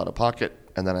pay it all out of pocket,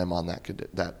 and then I'm on that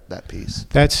piece.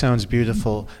 That sounds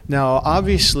beautiful. Now,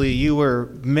 obviously, you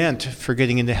were meant for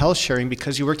getting into health sharing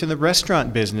because you worked in the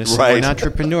restaurant business. Right. You were an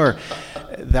entrepreneur.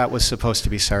 That was supposed to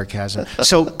be sarcasm.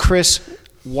 So, Chris,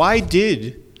 why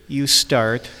did you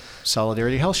start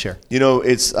Solidarity Health Share? You know,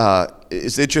 it's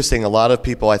interesting. A lot of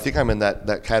people, I think I'm in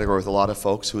that category with a lot of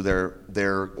folks who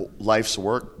their life's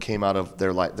work came out of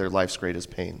their life's greatest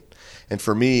pain. And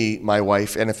for me, my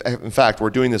wife, and in fact,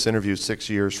 we're doing this interview 6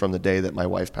 years from the day that my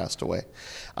wife passed away.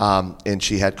 And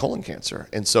she had colon cancer.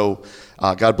 And so,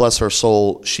 God bless her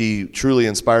soul, she truly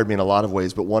inspired me in a lot of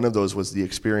ways, but one of those was the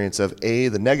experience of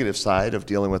the negative side of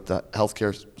dealing with the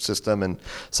healthcare system and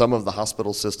some of the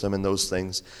hospital system and those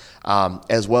things,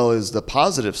 as well as the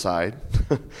positive side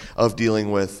of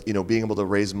dealing with, being able to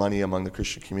raise money among the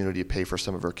Christian community to pay for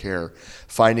some of her care,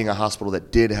 finding a hospital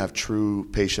that did have true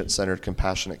patient-centered,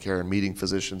 compassionate care, and meeting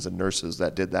physicians and nurses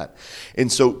that did that.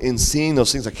 And so in seeing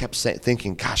those things, I kept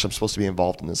thinking, gosh, I'm supposed to be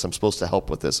involved in this. I'm supposed to help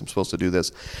with this. I'm supposed to do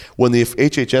this. When the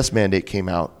HHS mandate came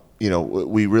out,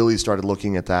 we really started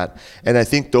looking at that. And I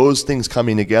think those things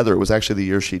coming together, it was actually the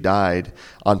year she died.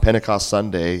 On Pentecost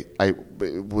Sunday, I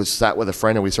was sat with a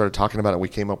friend and we started talking about it. We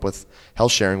came up with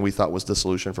health sharing we thought was the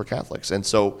solution for Catholics. And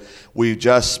so we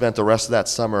just spent the rest of that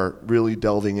summer really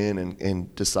delving in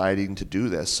and deciding to do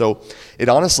this. So it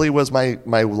honestly was my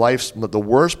life's, the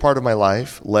worst part of my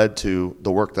life led to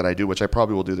the work that I do, which I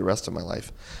probably will do the rest of my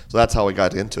life. So that's how I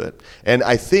got into it. And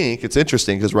I think it's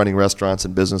interesting because running restaurants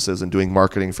and businesses and doing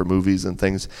marketing for movies and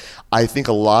things, I think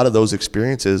a lot of those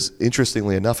experiences,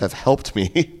 interestingly enough, have helped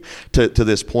me to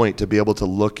this point to be able to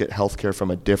look at healthcare from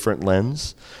a different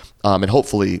lens, and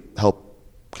hopefully help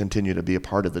continue to be a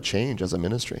part of the change as a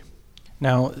ministry.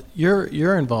 Now,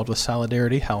 you're involved with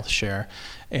Solidarity Health Share,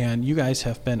 and you guys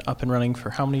have been up and running for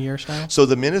how many years now? So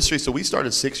the ministry, we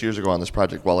started 6 years ago on this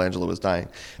project while Angela was dying,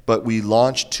 but we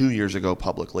launched 2 years ago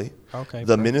publicly. Okay.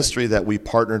 The ministry that we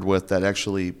partnered with that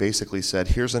actually basically said,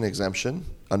 here's an exemption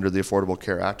under the Affordable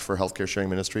Care Act for healthcare sharing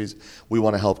ministries. We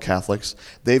want to help Catholics.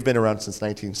 They've been around since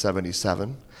 1977.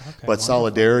 Okay, but wonderful.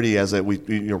 Solidarity, as we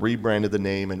rebranded the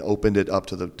name and opened it up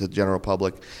to the general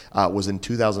public, was in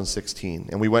 2016.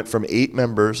 And we went from 8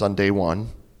 members on day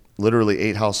one literally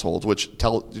 8 households, which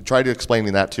try to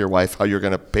explaining that to your wife, how you're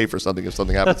going to pay for something if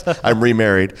something happens. I'm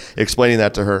remarried, explaining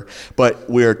that to her. But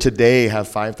we're today have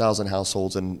 5,000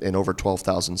 households and over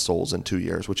 12,000 souls in 2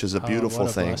 years, which is a beautiful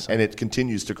thing. Blessing. And it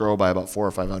continues to grow by about 400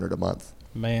 or 500 a month.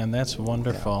 Man, that's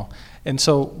wonderful. Yeah. And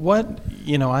so what,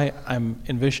 I'm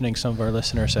envisioning some of our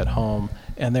listeners at home,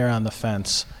 and they're on the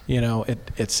fence.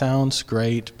 It sounds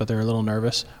great, but they're a little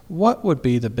nervous. What would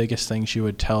be the biggest things you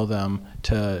would tell them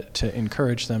to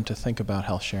encourage them to think about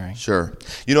health sharing? Sure.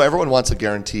 Everyone wants a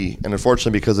guarantee, and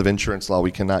unfortunately because of insurance law,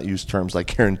 we cannot use terms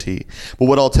like guarantee. But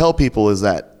what I'll tell people is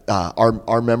that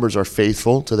our members are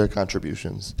faithful to their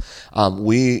contributions.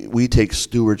 We take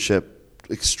stewardship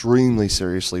extremely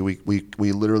seriously.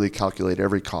 We literally calculate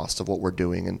every cost of what we're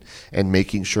doing and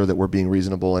making sure that we're being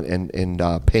reasonable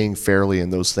and paying fairly in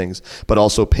those things, but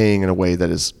also paying in a way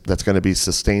that's going to be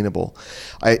sustainable.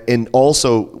 And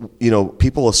also,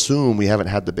 people assume we haven't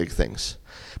had the big things.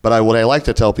 But what I like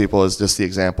to tell people is just the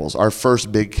examples. Our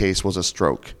first big case was a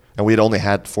stroke, and we had only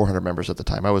had 400 members at the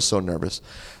time. I was so nervous.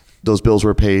 Those bills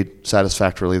were paid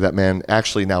satisfactorily. That man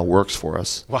actually now works for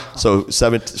us. Wow. So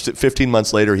 15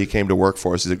 months later, he came to work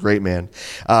for us. He's a great man.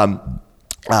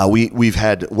 We've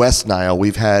had West Nile,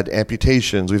 we've had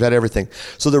amputations, we've had everything.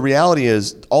 So the reality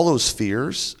is, all those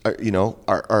fears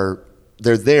are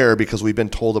they're there because we've been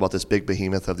told about this big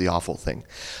behemoth of the awful thing.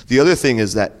 The other thing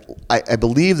is that I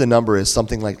believe the number is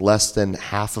something like less than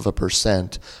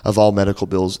 0.5% of all medical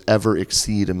bills ever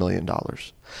exceed $1 million.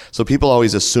 So people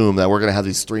always assume that we're going to have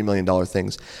these $3 million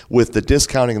things. With the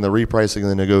discounting and the repricing and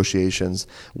the negotiations,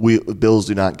 bills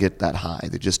do not get that high.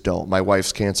 They just don't. My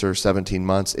wife's cancer, 17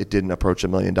 months, it didn't approach $1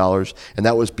 million. And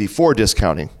that was before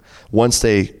discounting. Once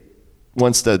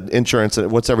the insurance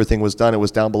and once everything was done, it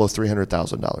was down below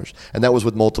 $300,000. And that was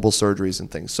with multiple surgeries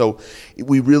and things. So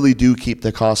we really do keep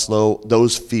the costs low.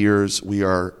 Those fears, we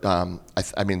are,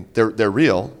 they're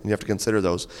real, and you have to consider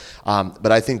those.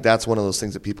 But I think that's one of those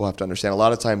things that people have to understand. A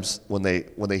lot of times when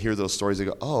they hear those stories, they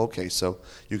go, oh, okay, so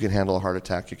you can handle a heart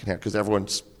attack, because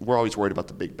we're always worried about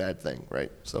the big bad thing,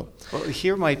 right? So, well,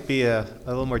 here might be a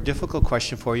little more difficult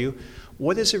question for you.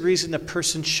 What is a reason a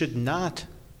person should not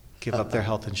give up their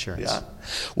health insurance? Yeah.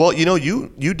 Well,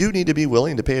 you do need to be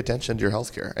willing to pay attention to your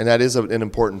health care. And that is an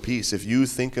important piece. If you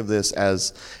think of this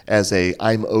as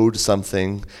I'm owed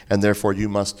something and therefore you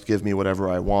must give me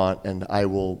whatever I want and I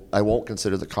won't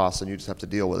consider the cost and you just have to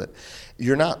deal with it,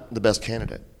 you're not the best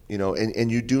candidate. And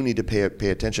you do need to pay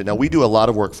attention. Now, we do a lot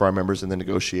of work for our members in the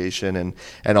negotiation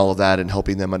and all of that and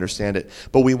helping them understand it.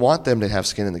 But we want them to have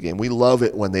skin in the game. We love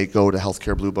it when they go to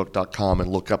healthcarebluebook.com and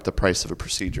look up the price of a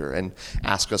procedure and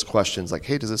ask us questions like,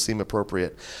 hey, does this seem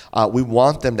appropriate? We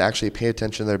want them to actually pay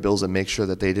attention to their bills and make sure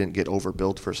that they didn't get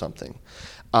overbilled for something.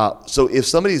 So if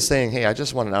somebody's saying, hey, I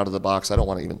just want it out of the box, I don't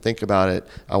want to even think about it,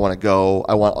 I want to go,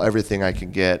 I want everything I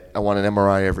can get, I want an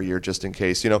MRI every year just in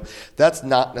case, that's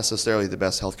not necessarily the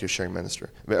best healthcare sharing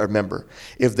member.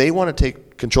 If they want to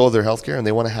take control of their healthcare and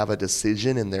they want to have a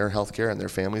decision in their healthcare and their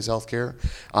family's healthcare,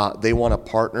 they want to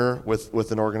partner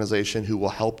with an organization who will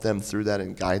help them through that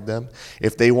and guide them.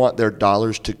 If they want their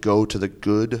dollars to go to the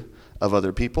good of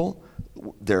other people,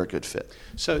 they're a good fit.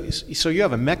 So you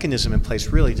have a mechanism in place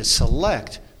really to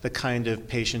select the kind of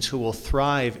patients who will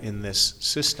thrive in this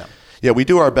system. Yeah, we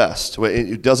do our best.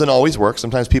 It doesn't always work.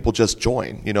 Sometimes people just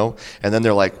join, and then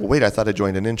they're like, well, wait, I thought I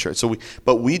joined an insurance.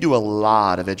 But we do a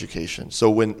lot of education. So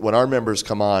when our members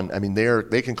come on,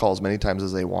 they can call as many times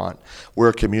as they want.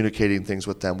 We're communicating things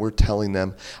with them. We're telling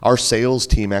them. Our sales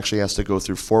team actually has to go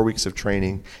through 4 weeks of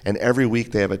training, and every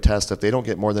week they have a test. If they don't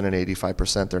get more than an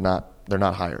 85%, they're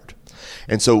not hired.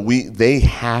 And so they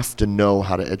have to know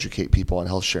how to educate people on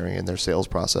health sharing in their sales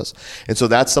process. And so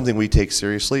that's something we take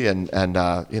seriously, and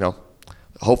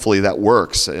hopefully that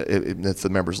works if the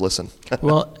members listen.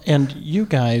 Well, and you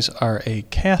guys are a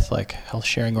Catholic health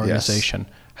sharing organization.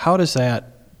 Yes. How does that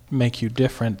make you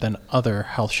different than other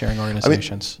health sharing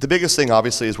organizations? The biggest thing,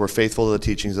 obviously, is we're faithful to the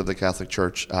teachings of the Catholic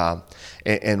Church,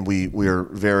 and we are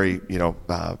very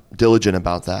diligent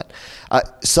about that.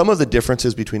 Some of the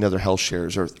differences between other health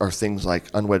shares are things like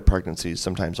unwed pregnancies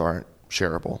sometimes aren't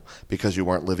shareable because you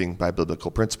weren't living by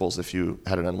biblical principles if you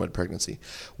had an unwed pregnancy.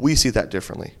 We see that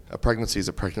differently. A pregnancy is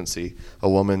a pregnancy. A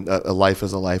life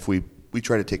is a life. We we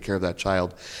try to take care of that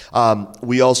child.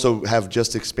 We also have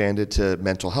just expanded to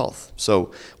mental health.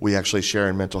 So we actually share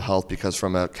in mental health because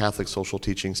from a Catholic social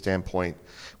teaching standpoint,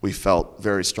 we felt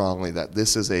very strongly that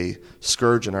this is a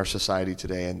scourge in our society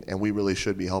today, and we really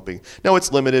should be helping. Now,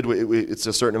 it's limited. It's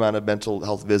a certain amount of mental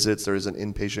health visits. There is an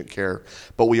inpatient care,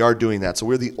 but we are doing that. So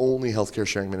we're the only healthcare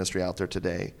sharing ministry out there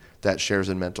today that shares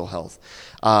in mental health.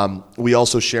 We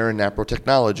also share in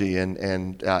naprotechnology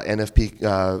and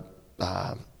NFP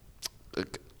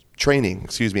training,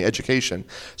 education.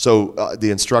 So the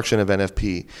instruction of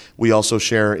NFP. We also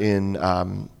share in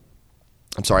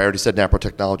I already said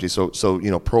naprotechnology, so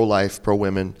pro-life,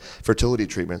 pro-women, fertility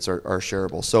treatments are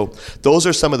shareable. So those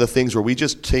are some of the things where we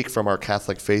just take from our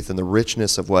Catholic faith and the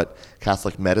richness of what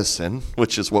Catholic medicine,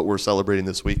 which is what we're celebrating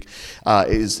this week,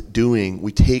 is doing.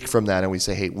 We take from that and we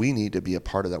say, hey, we need to be a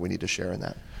part of that. We need to share in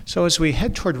that. So as we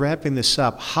head toward wrapping this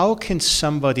up, how can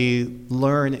somebody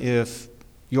learn if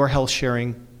your health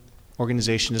sharing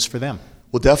organization is for them?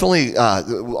 Well, definitely,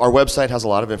 our website has a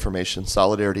lot of information,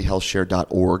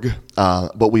 solidarityhealthshare.org,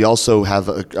 but we also have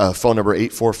a phone number,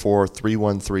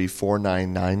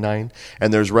 844-313-4999,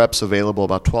 and there's reps available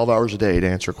about 12 hours a day to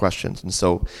answer questions. And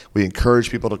so we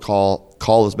encourage people to call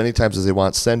as many times as they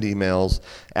want, send emails,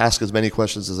 ask as many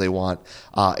questions as they want,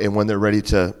 and when they're ready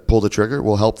to pull the trigger,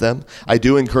 we'll help them. I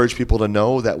do encourage people to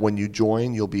know that when you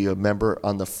join, you'll be a member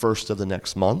on the first of the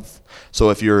next month.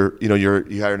 So if you're in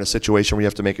a situation where you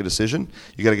have to make a decision,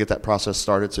 you got to get that process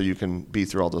started so you can be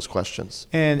through all those questions.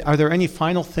 And are there any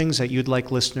final things that you'd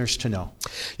like listeners to know?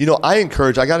 I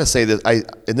got to say that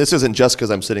and this isn't just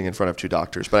because I'm sitting in front of two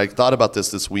doctors, but I thought about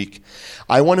this week.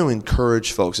 I want to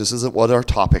encourage folks, this isn't what our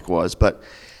topic was, but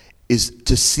is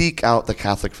to seek out the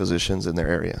Catholic physicians in their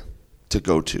area to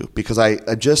go to, because I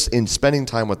just, in spending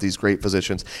time with these great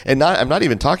physicians, and I'm not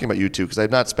even talking about you two because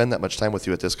I've not spent that much time with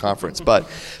you at this conference, but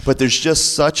there's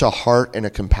just such a heart and a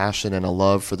compassion and a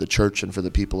love for the church and for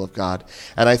the people of God,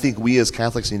 and I think we as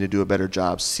Catholics need to do a better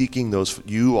job seeking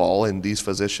you all and these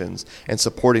physicians and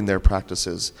supporting their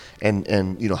practices and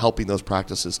helping those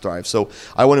practices thrive. So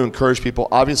I want to encourage people,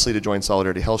 obviously, to join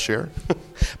Solidarity Health Share,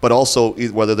 but also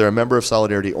whether they're a member of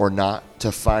Solidarity or not,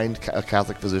 to find a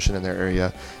Catholic physician in their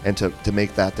area and to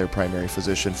make that their primary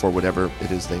physician for whatever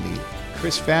it is they need.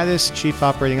 Chris Faddis, Chief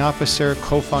Operating Officer,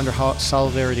 co-founder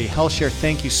Solidarity Health Share,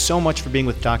 thank you so much for being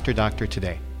with Dr. Doctor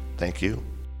today. Thank you.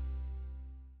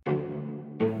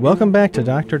 Welcome back to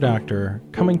Dr. Doctor,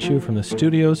 coming to you from the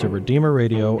studios of Redeemer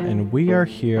Radio, and we are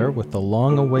here with the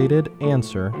long-awaited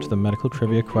answer to the medical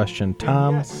trivia question.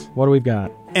 Tom, yes. What do we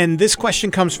got? And this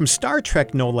question comes from Star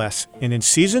Trek, no less. And in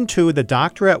Season 2, the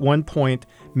Doctor at one point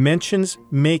mentions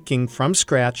making from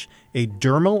scratch a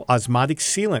dermal osmotic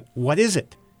sealant. What is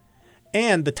it?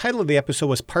 And the title of the episode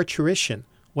was Parturition.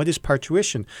 What is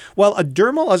parturition? Well, a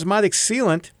dermal osmotic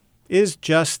sealant is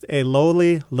just a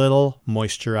lowly little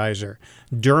moisturizer.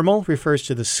 Dermal refers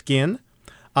to the skin.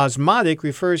 Osmotic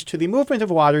refers to the movement of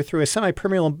water through a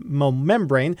semi-permeable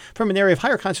membrane from an area of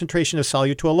higher concentration of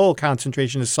solute to a lower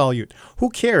concentration of solute. Who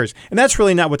cares? And that's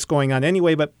really not what's going on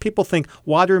anyway, but people think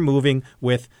water moving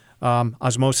with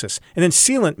osmosis. And then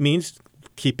sealant means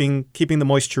keeping the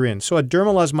moisture in. So a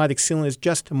dermal osmotic sealant is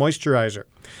just a moisturizer.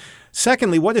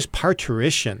 Secondly, what is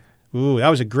parturition? Ooh, that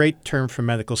was a great term for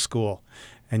medical school.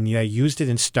 And I used it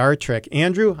in Star Trek.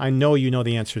 Andrew, I know you know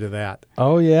the answer to that.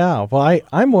 Oh, yeah. Well,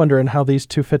 I'm wondering how these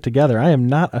two fit together. I am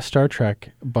not a Star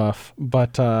Trek buff,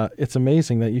 but it's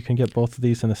amazing that you can get both of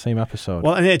these in the same episode.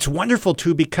 Well, and it's wonderful,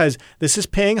 too, because this is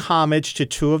paying homage to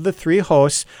two of the three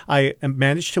hosts. I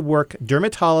managed to work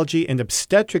dermatology and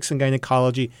obstetrics and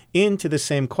gynecology into the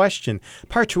same question.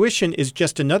 Parturition is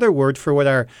just another word for what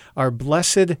our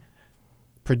blessed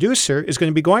producer is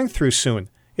going to be going through soon.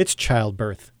 It's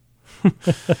childbirth.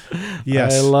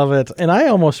 Yes. I love it. And I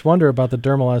almost wonder about the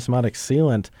dermal osmotic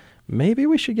sealant. Maybe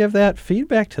we should give that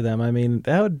feedback to them. I mean,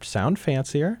 that would sound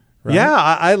fancier, right? Yeah,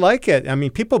 I like it. I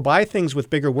mean, people buy things with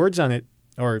bigger words on it,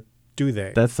 or do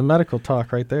they? That's the medical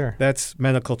talk right there. That's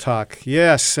medical talk,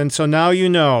 yes. And so now you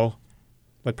know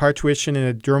what parturition and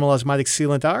a dermal osmotic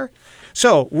sealant are.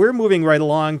 So we're moving right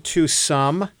along to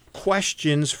some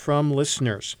questions from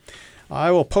listeners.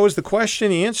 I will pose the question.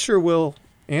 The answer will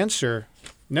answer.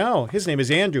 No, his name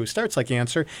is Andrew. Starts like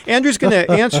answer. Andrew's going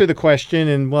to answer the question,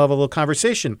 and we'll have a little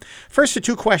conversation. First, the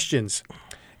two questions.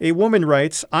 A woman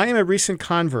writes, I am a recent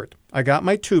convert. I got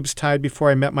my tubes tied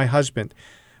before I met my husband.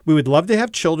 We would love to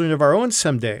have children of our own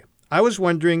someday. I was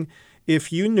wondering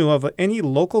if you knew of any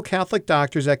local Catholic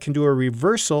doctors that can do a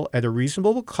reversal at a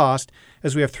reasonable cost,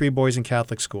 as we have 3 boys in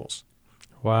Catholic schools.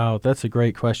 Wow, that's a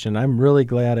great question. I'm really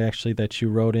glad, actually, that you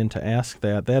wrote in to ask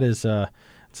that.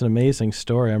 It's an amazing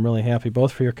story. I'm really happy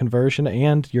both for your conversion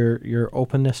and your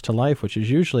openness to life, which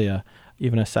is usually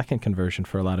even a second conversion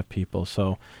for a lot of people.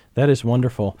 So that is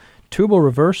wonderful. Tubal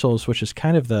reversals, which is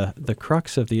kind of the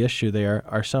crux of the issue there,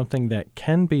 are something that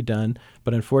can be done,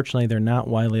 but unfortunately they're not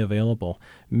widely available.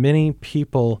 Many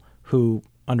people who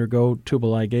undergo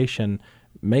tubal ligation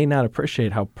may not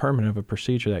appreciate how permanent of a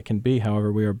procedure that can be.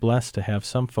 However, we are blessed to have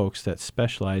some folks that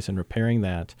specialize in repairing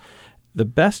that. The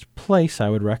best place I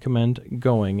would recommend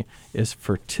going is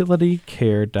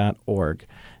fertilitycare.org.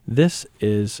 This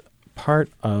is part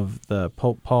of the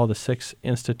Pope Paul VI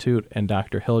Institute and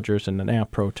Dr. Hilgers and the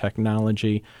NAPRO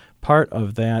technology, part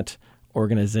of that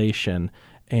organization.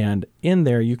 And in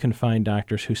there, you can find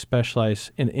doctors who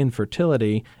specialize in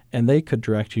infertility, and they could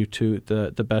direct you to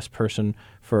the best person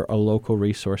for a local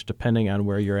resource, depending on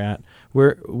where you're at.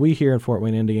 We here in Fort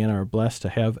Wayne, Indiana, are blessed to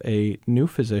have a new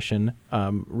physician,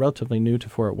 relatively new to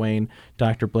Fort Wayne,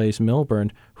 Dr. Blaise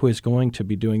Milburn, who is going to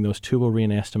be doing those tubal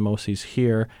reanastomoses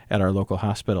here at our local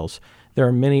hospitals. There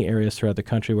are many areas throughout the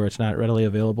country where it's not readily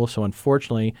available, so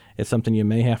unfortunately, it's something you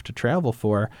may have to travel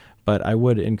for, but I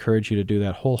would encourage you to do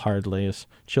that wholeheartedly, as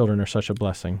children are such a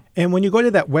blessing. And when you go to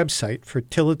that website,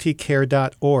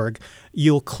 fertilitycare.org,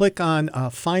 you'll click on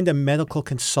Find a Medical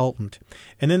Consultant.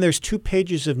 And then there's 2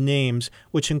 pages of names,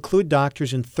 which include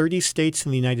doctors in 30 states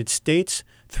in the United States,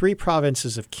 3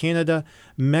 provinces of Canada,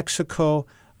 Mexico,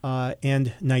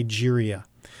 and Nigeria.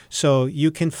 So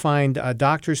you can find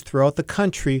doctors throughout the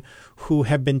country who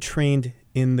have been trained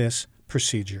in this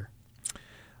procedure.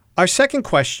 Our second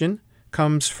question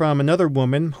comes from another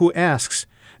woman who asks,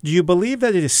 do you believe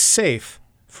that it is safe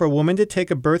for a woman to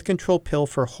take a birth control pill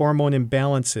for hormone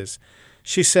imbalances?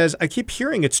 She says, I keep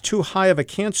hearing it's too high of a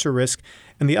cancer risk,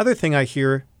 and the other thing I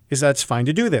hear is that it's fine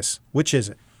to do this. Which is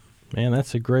it? Man,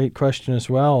 that's a great question as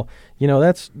well. You know,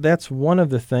 that's one of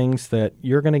the things that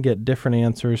you're going to get different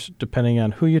answers depending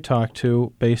on who you talk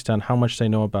to based on how much they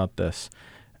know about this.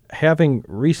 Having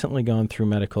recently gone through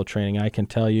medical training, I can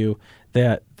tell you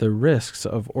that the risks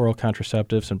of oral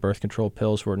contraceptives and birth control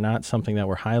pills were not something that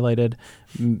were highlighted.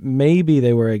 Maybe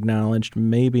they were acknowledged,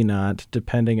 maybe not,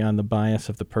 depending on the bias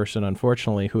of the person,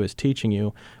 unfortunately, who is teaching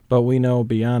you. But we know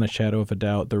beyond a shadow of a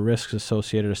doubt the risks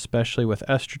associated, especially with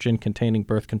estrogen-containing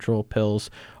birth control pills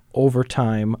over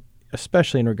time,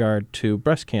 especially in regard to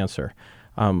breast cancer.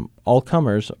 All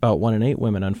comers, about 1 in 8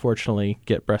 women, unfortunately,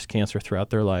 get breast cancer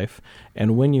throughout their life.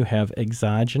 And when you have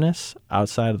exogenous,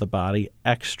 outside of the body,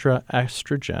 extra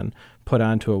estrogen put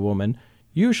onto a woman,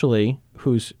 usually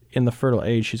who's in the fertile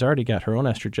age, she's already got her own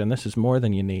estrogen. This is more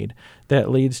than you need.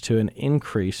 That leads to an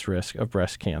increased risk of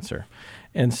breast cancer.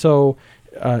 And so,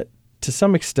 to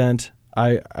some extent,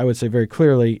 I would say very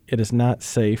clearly it is not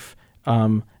safe.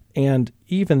 And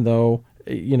even though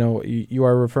you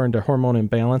are referring to hormone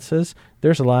imbalances,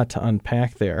 there's a lot to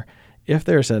unpack there. If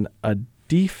there's a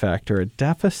defect or a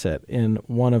deficit in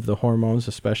one of the hormones,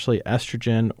 especially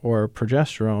estrogen or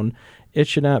progesterone, it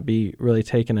should not be really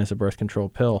taken as a birth control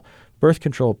pill. Birth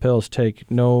control pills take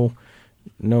they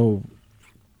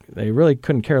really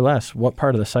couldn't care less what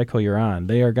part of the cycle you're on.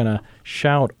 They are going to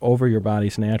shout over your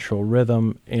body's natural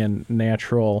rhythm and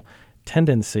natural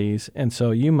tendencies, and so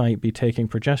you might be taking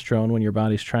progesterone when your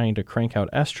body's trying to crank out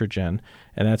estrogen,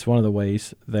 and that's one of the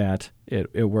ways that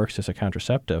it works as a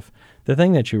contraceptive. The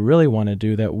thing that you really want to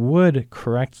do that would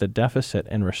correct the deficit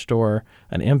and restore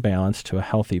an imbalance to a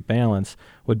healthy balance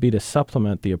would be to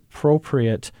supplement the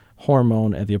appropriate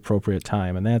hormone at the appropriate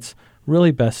time, and that's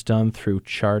really best done through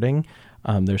charting.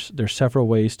 There's several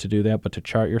ways to do that, but to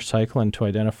chart your cycle and to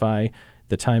identify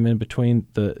the time in between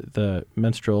the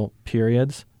menstrual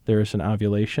periods. There is an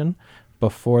ovulation.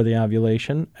 Before the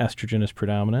ovulation, estrogen is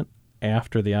predominant.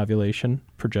 After the ovulation,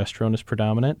 progesterone is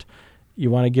predominant. You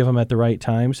want to give them at the right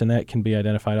times, and that can be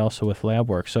identified also with lab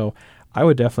work. So I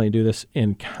would definitely do this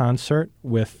in concert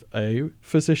with a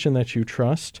physician that you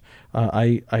trust.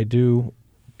 I do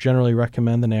generally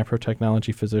recommend the NAPRO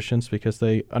technology physicians because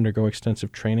they undergo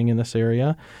extensive training in this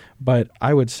area. But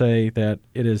I would say that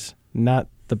it is not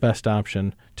the best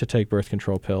option to take birth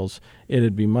control pills.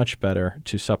 It'd be much better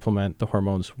to supplement the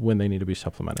hormones when they need to be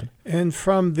supplemented. And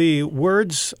from the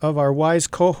words of our wise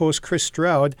co-host, Chris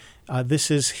Stroud,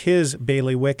 this is his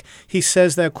bailiwick. He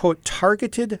says that, quote,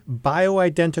 targeted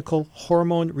bioidentical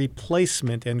hormone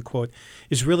replacement, end quote,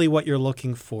 is really what you're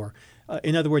looking for.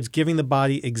 In other words, giving the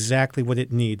body exactly what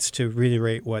it needs, to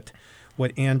reiterate what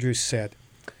Andrew said.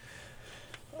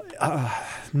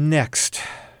 Next,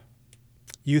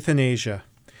 euthanasia.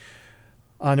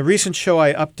 On a recent show,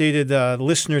 I updated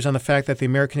listeners on the fact that the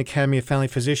American Academy of Family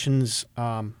Physicians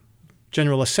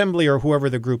General Assembly, or whoever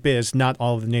the group is, not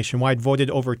all of the nationwide, voted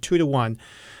over 2-1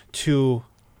 to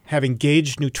have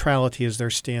engaged neutrality as their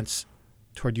stance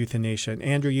toward euthanasia. And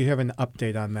Andrew, you have an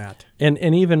update on that. And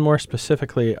even more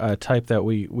specifically, a type that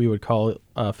we would call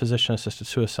physician-assisted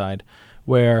suicide,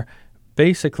 where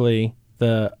basically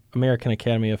the American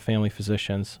Academy of Family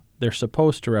Physicians, they're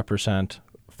supposed to represent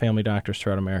family doctors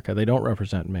throughout America. They don't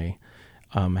represent me.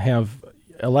 Have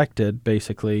elected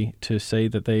basically to say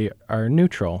that they are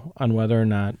neutral on whether or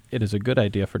not it is a good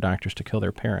idea for doctors to kill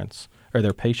their parents or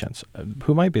their patients,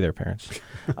 who might be their parents.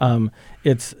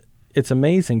 It's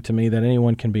amazing to me that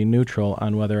anyone can be neutral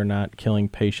on whether or not killing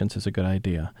patients is a good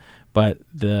idea. But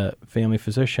the family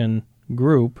physician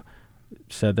group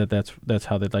said that that's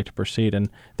how they'd like to proceed. And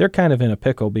they're kind of in a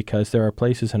pickle because there are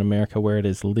places in America where it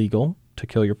is legal to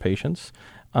kill your patients,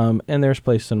 and there's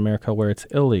places in America where it's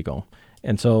illegal.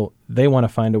 And so they want to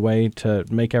find a way to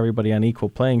make everybody on equal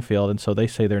playing field, and so they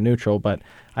say they're neutral, but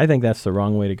I think that's the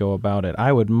wrong way to go about it.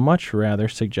 I would much rather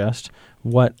suggest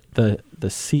what the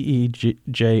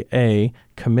CEJA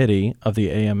committee of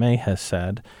the AMA has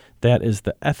said. That is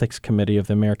the Ethics Committee of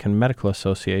the American Medical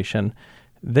Association.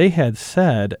 They had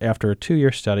said after a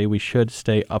 2-year study we should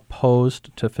stay opposed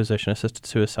to physician-assisted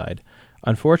suicide.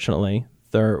 Unfortunately,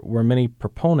 there were many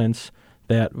proponents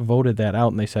that voted that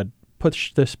out, and they said,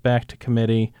 push this back to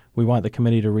committee. We want the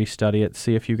committee to restudy it,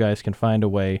 see if you guys can find a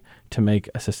way to make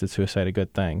assisted suicide a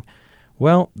good thing.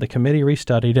 Well, the committee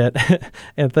restudied it,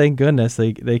 and thank goodness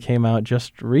they came out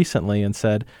just recently and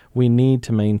said, we need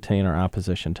to maintain our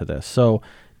opposition to this. So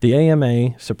the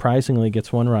AMA surprisingly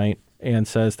gets one right and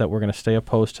says that we're going to stay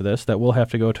opposed to this, that we'll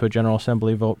have to go to a General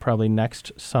Assembly vote probably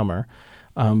next summer.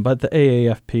 But the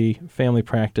AAFP, family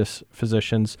practice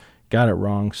physicians, got it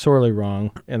wrong, sorely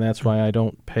wrong, and that's why I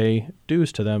don't pay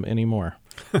dues to them anymore.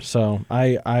 So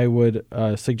I would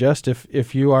suggest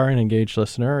if you are an engaged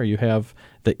listener or you have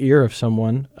the ear of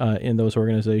someone in those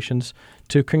organizations,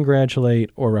 to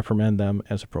congratulate or reprimand them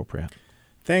as appropriate.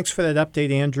 Thanks for that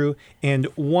update, Andrew. And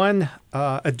one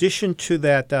addition to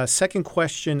that second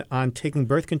question on taking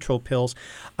birth control pills,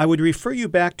 I would refer you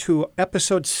back to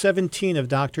episode 17 of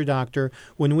Dr. Doctor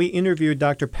when we interviewed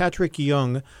Dr. Patrick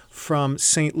Young from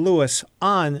St. Louis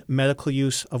on medical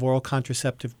use of oral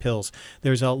contraceptive pills.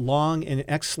 There's a long and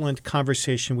excellent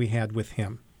conversation we had with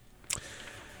him.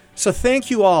 So thank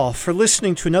you all for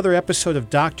listening to another episode of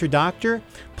Dr. Doctor.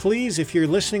 Please, if you're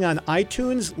listening on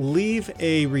iTunes, leave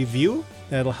a review.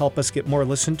 That'll help us get more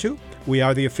listened to. We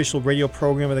are the official radio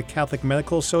program of the Catholic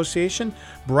Medical Association,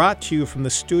 brought to you from the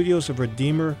studios of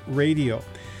Redeemer Radio.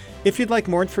 If you'd like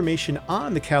more information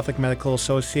on the Catholic Medical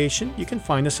Association, you can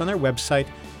find us on our website,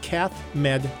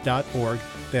 cathmed.org.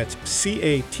 That's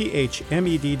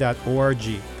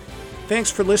cathmed.org. Thanks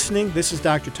for listening. This is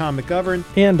Dr. Tom McGovern.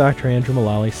 And Dr. Andrew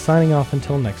Mullally signing off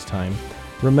until next time.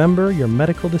 Remember, your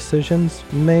medical decisions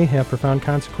may have profound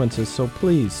consequences, so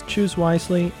please choose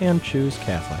wisely and choose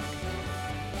Catholic.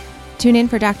 Tune in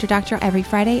for Dr. Doctor every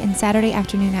Friday and Saturday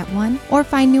afternoon at 1, or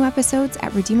find new episodes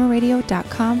at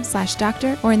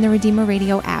redeemerradio.com/doctor or in the Redeemer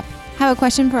Radio app. Have a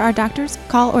question for our doctors?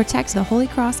 Call or text the Holy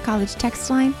Cross College text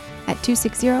line at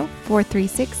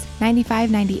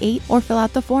 260-436-9598 or fill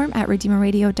out the form at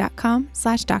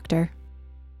redeemerradio.com/doctor.